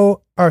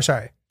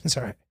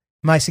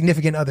my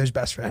significant other's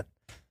best friend.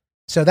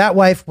 So that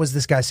wife was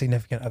this guy's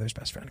significant other's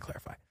best friend, to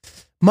clarify.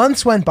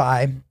 Months went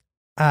by,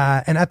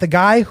 and at the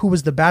guy who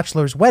was the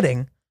bachelor's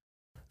wedding,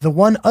 the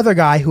one other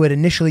guy who had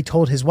initially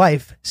told his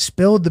wife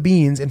spilled the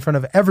beans in front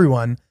of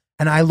everyone,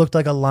 and I looked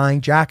like a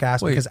lying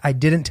jackass because I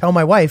didn't tell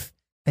my wife,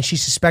 and she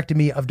suspected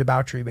me of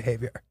debauchery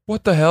behavior.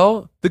 What the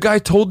hell? The guy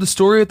told the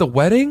story at the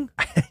wedding?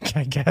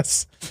 I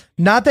guess.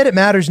 Not that it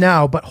matters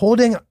now, but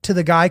holding to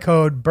the guy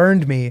code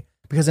burned me,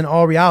 because in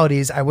all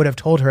realities, I would have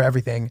told her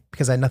everything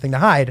because I had nothing to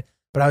hide,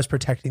 but I was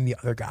protecting the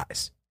other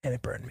guys, and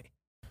it burned me.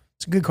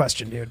 It's a good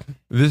question, dude.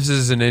 This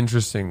is an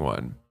interesting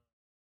one.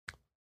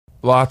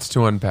 Lots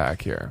to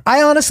unpack here.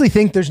 I honestly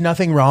think there's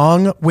nothing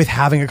wrong with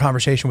having a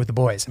conversation with the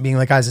boys and being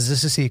like, guys, is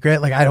this a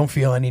secret? Like, I don't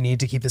feel any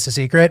need to keep this a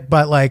secret,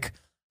 but like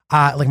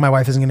my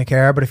wife isn't going to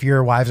care, but if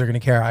your wives are going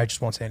to care, I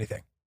just won't say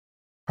anything.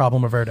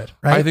 Problem averted,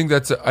 right? I think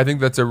that's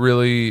a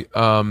really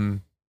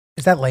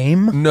is that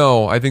lame?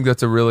 No, I think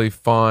that's a really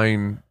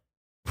fine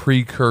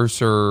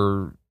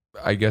precursor,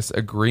 I guess,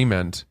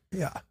 agreement.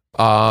 Yeah.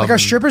 Like, are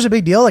strippers a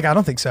big deal? Like, I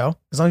don't think so.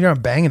 As long as you're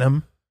not banging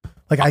them.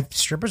 Like,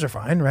 strippers are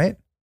fine, right?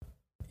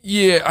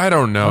 Yeah, I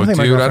don't know, dude.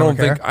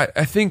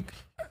 I think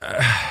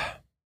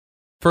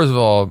first of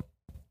all,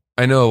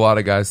 I know a lot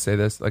of guys say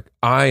this. Like,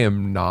 I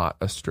am not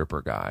a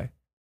stripper guy.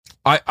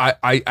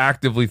 I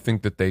actively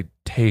think that they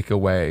take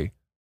away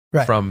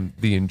from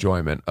the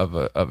enjoyment of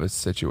a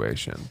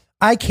situation.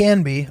 I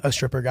can be a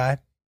stripper guy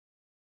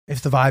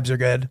if the vibes are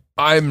good.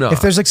 I'm not.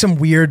 If there's like some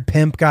weird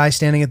pimp guy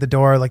standing at the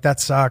door, like, that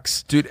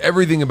sucks. Dude,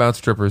 everything about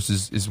strippers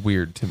is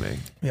weird to me.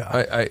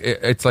 Yeah.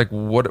 It's like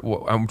what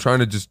I'm trying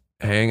to just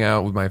hang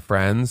out with my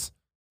friends,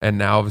 and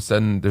now all of a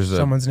sudden there's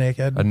someone's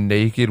naked. A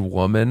naked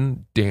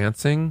woman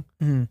dancing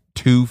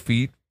 2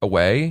 feet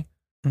away.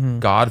 Mm-hmm.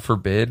 God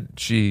forbid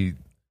she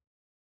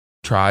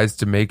tries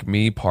to make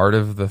me part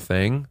of the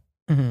thing.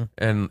 Mm-hmm.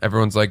 And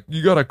everyone's like,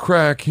 you gotta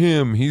crack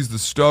him, he's the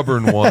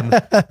stubborn one.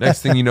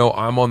 Next thing you know,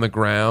 I'm on the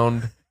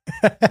ground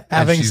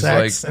having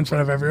sex in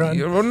front of everyone.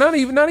 Well, not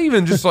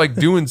even just like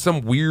doing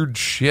some weird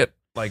shit,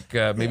 like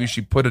maybe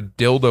she put a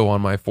dildo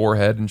on my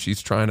forehead and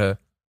she's trying to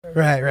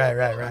right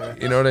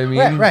you know what I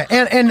mean? Right.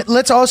 And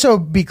let's also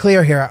be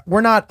clear here,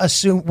 we're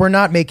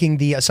not making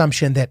the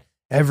assumption that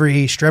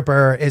every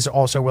stripper is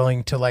also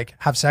willing to like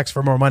have sex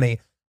for more money,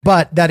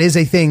 but that is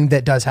a thing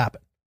that does happen.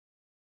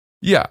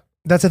 Yeah,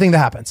 that's a thing that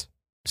happens.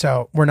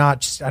 So we're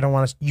not, I don't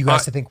want you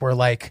guys to think we're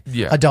like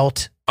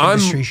adult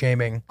industry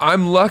shaming.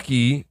 I'm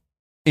lucky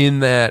in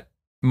that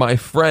my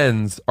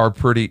friends are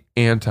pretty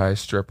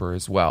anti-stripper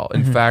as well.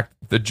 In fact,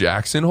 the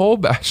Jackson Hole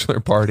bachelor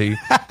party,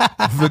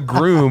 the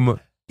groom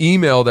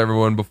emailed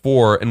everyone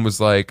before and was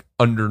like,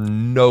 under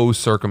no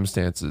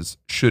circumstances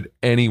should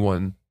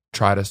anyone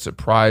try to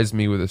surprise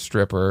me with a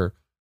stripper.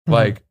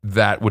 Like,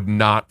 that would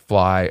not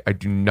fly. I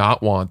do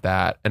not want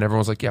that. And everyone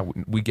was like, yeah,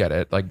 we get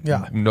it. Like,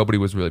 nobody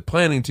was really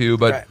planning to,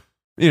 but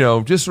you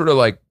know, just sort of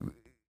like,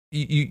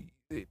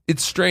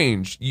 it's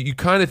strange. You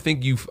kind of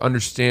think you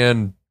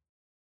understand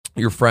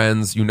your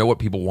friends, you know what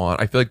people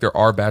want. I feel like there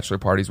are bachelor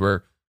parties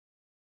where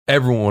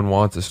everyone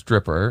wants a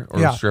stripper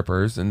or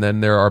strippers, and then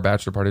there are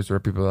bachelor parties where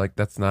people are like,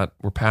 "That's not.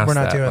 We're past We're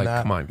not that. doing Like,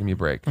 that. come on, give me a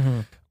break."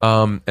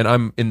 Mm-hmm. And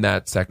I'm in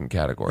that second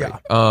category.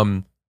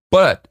 Yeah.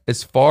 But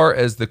as far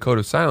as the code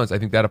of silence, I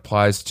think that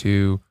applies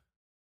to,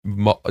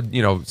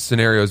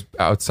 scenarios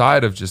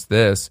outside of just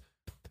this,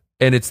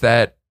 and it's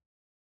that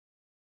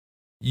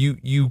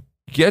you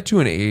get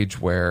to an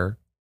age where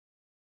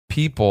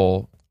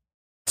people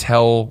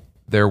tell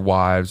their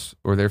wives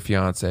or their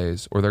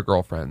fiancés or their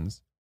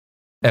girlfriends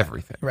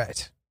everything.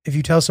 Right. If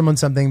you tell someone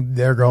something,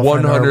 their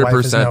girlfriend or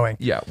wife is knowing.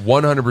 Yeah,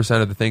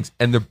 100% of the things.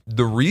 And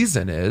the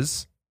reason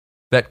is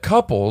that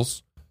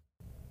couples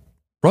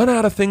run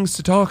out of things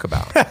to talk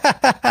about.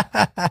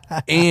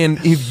 And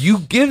if you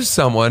give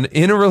someone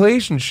in a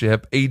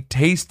relationship a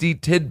tasty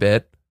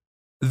tidbit,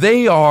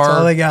 that's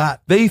all they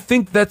got. They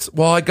think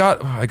I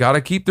got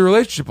to keep the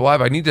relationship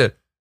alive. I need to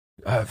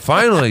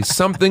finally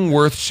something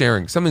worth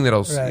sharing, something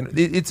that'll. Right.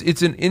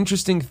 It's an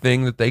interesting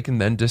thing that they can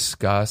then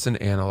discuss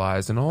and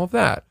analyze and all of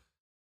that.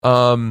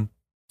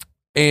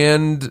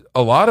 And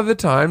a lot of the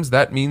times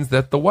that means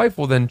that the wife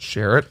will then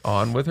share it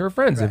on with her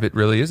friends if it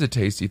really is a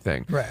tasty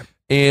thing. Right.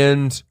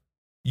 And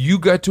you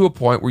get to a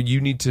point where you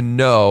need to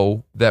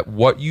know that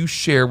what you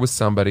share with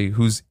somebody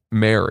who's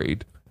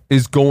married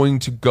is going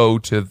to go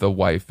to the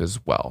wife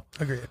as well.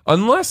 Agreed.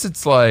 Unless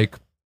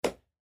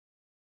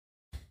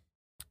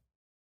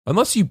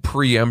you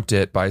preempt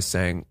it by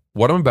saying,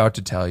 what I'm about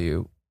to tell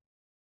you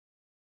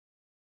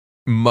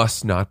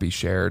must not be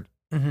shared.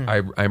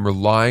 Mm-hmm. I'm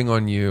relying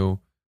on you.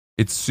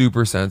 It's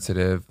super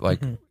sensitive.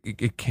 Like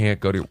it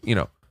can't go to,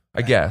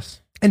 I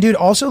guess. And dude,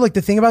 also like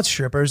the thing about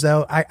strippers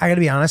though, I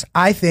gotta be honest.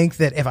 I think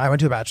that if I went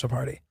to a bachelor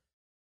party,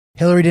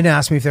 Hillary didn't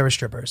ask me if there were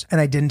strippers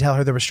and I didn't tell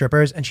her there were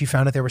strippers and she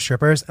found out there were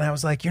strippers and I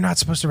was like, you're not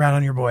supposed to rat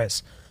on your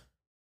boys.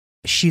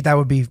 That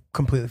would be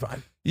completely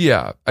fine.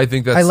 Yeah. I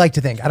think that's, I like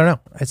to think, I don't know.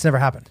 It's never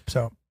happened.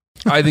 So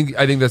I think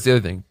that's the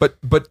other thing.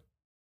 But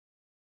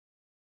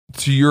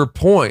to your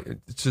point,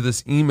 to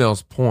this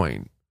email's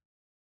point,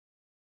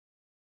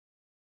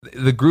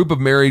 the group of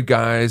married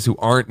guys who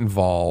aren't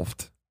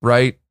involved,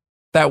 right?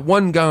 That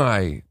one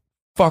guy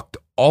fucked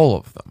all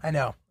of them. I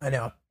know.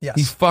 Yes.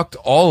 He fucked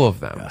all of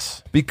them.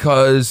 Yes.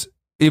 Because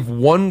if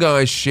one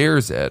guy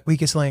shares it,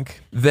 weakest link,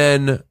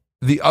 then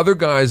the other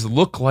guys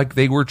look like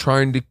they were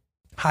trying to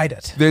hide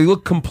it. They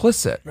look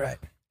complicit. Right.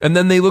 And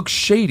then they look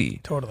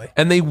shady. Totally.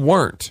 And they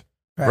weren't.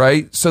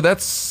 Right? So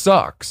that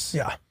sucks.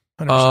 Yeah.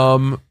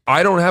 100%.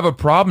 I don't have a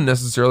problem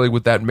necessarily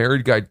with that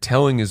married guy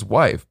telling his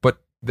wife,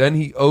 but then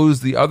he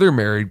owes the other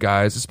married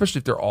guys, especially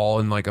if they're all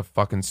in like a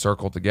fucking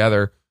circle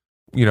together,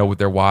 with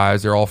their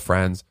wives, they're all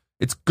friends.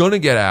 It's going to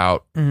get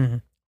out. Mm-hmm.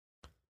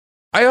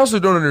 I also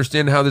don't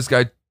understand how this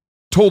guy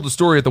told the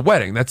story at the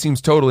wedding. That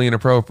seems totally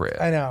inappropriate.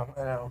 I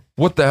know.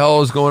 What the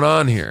hell is going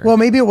on here? Well,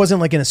 maybe it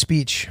wasn't like in a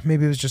speech.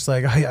 Maybe it was just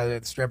like, oh yeah,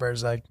 it's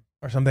strippers, like,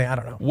 or something. I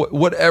don't know.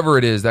 Whatever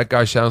it is, that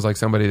guy sounds like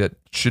somebody that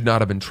should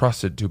not have been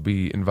trusted to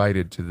be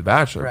invited to the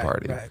bachelor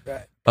party.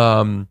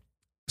 Right.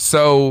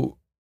 So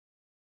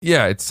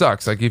yeah, it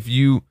sucks. Like if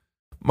you,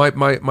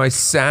 my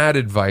sad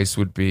advice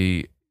would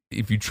be,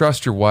 if you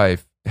trust your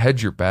wife,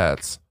 hedge your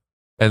bets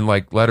and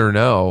like let her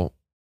know,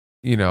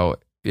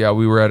 yeah,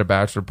 we were at a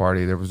bachelor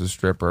party. There was a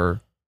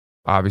stripper.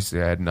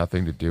 Obviously, I had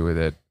nothing to do with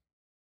it.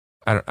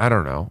 I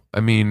don't know. I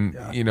mean,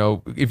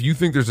 if you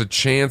think there's a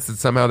chance that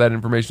somehow that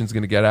information is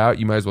going to get out,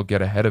 you might as well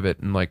get ahead of it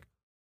and like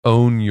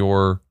own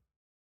your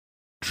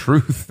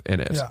truth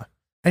in it. Yeah.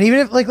 And even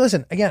if, like,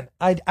 listen, again,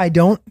 I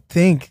don't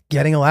think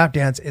getting a lap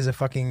dance is a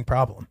fucking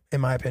problem,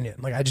 in my opinion.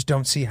 Like, I just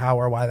don't see how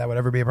or why that would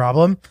ever be a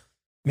problem.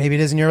 Maybe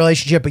it is in your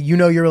relationship, but you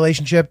know your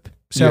relationship,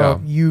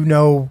 so you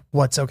know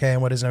what's okay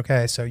and what isn't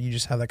okay. So you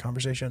just have that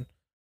conversation.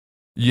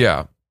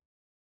 Yeah.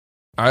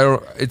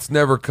 It's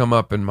never come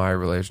up in my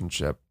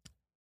relationship.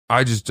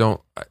 I just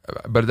don't,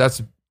 but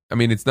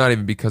it's not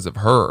even because of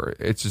her.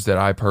 It's just that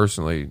I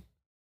personally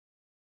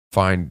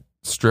find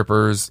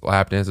strippers,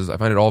 lap dances, I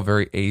find it all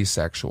very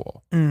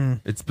asexual.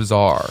 It's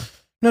bizarre.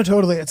 No,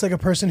 totally. It's like a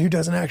person who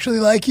doesn't actually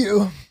like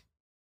you.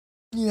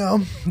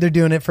 They're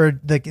doing it for,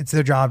 like, it's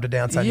their job to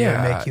dance on you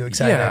and make you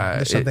excited. Yeah,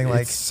 There's something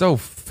like, it's so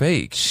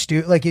fake.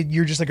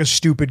 You're just like a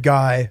stupid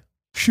guy.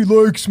 She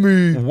likes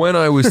me. When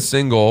I was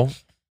single,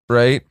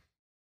 right?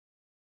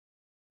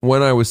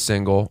 When I was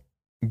single,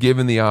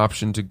 given the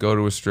option to go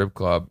to a strip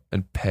club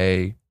and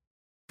pay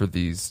for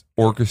these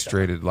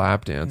orchestrated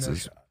lap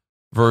dances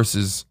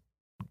versus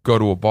go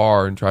to a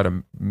bar and try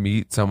to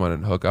meet someone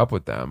and hook up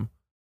with them.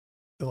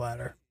 The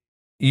latter.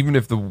 Even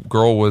if the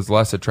girl was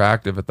less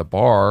attractive at the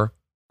bar,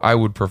 I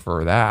would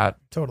prefer that.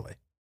 Totally.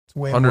 It's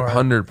way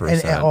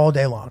 100%. And all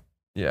day long.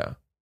 Yeah.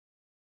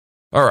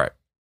 All right.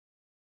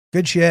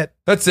 Good shit.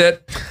 That's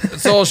it.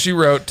 That's all she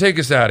wrote. Take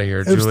us out of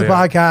here, Julia. Oops, the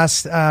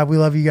podcast. We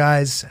love you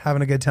guys.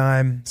 Having a good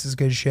time. This is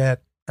good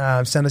shit.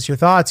 Send us your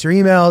thoughts, your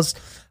emails.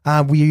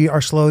 We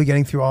are slowly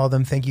getting through all of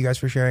them. Thank you guys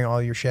for sharing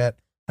all your shit.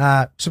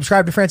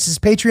 Subscribe to Francis's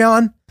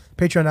Patreon.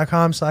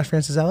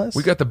 Patreon.com/Francis Ellis.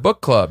 We got the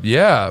book club.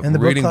 Yeah. And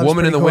we're reading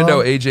Woman in the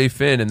Window, AJ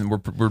Finn, and we're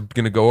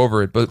going to go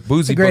over it. But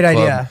Boozy Book Club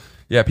idea.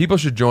 Yeah, people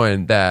should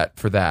join that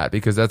for that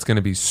because that's going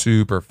to be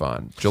super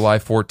fun. July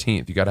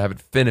 14th. You got to have it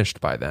finished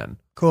by then.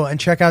 Cool. And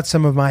check out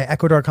some of my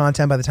Ecuador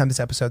content by the time this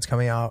episode's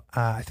coming out.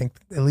 I think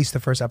at least the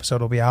first episode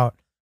will be out.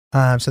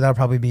 So that'll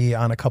probably be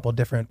on a couple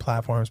different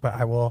platforms, but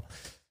I will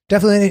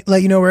definitely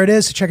let you know where it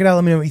is. So check it out.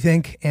 Let me know what you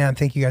think. And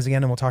thank you guys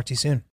again, and we'll talk to you soon.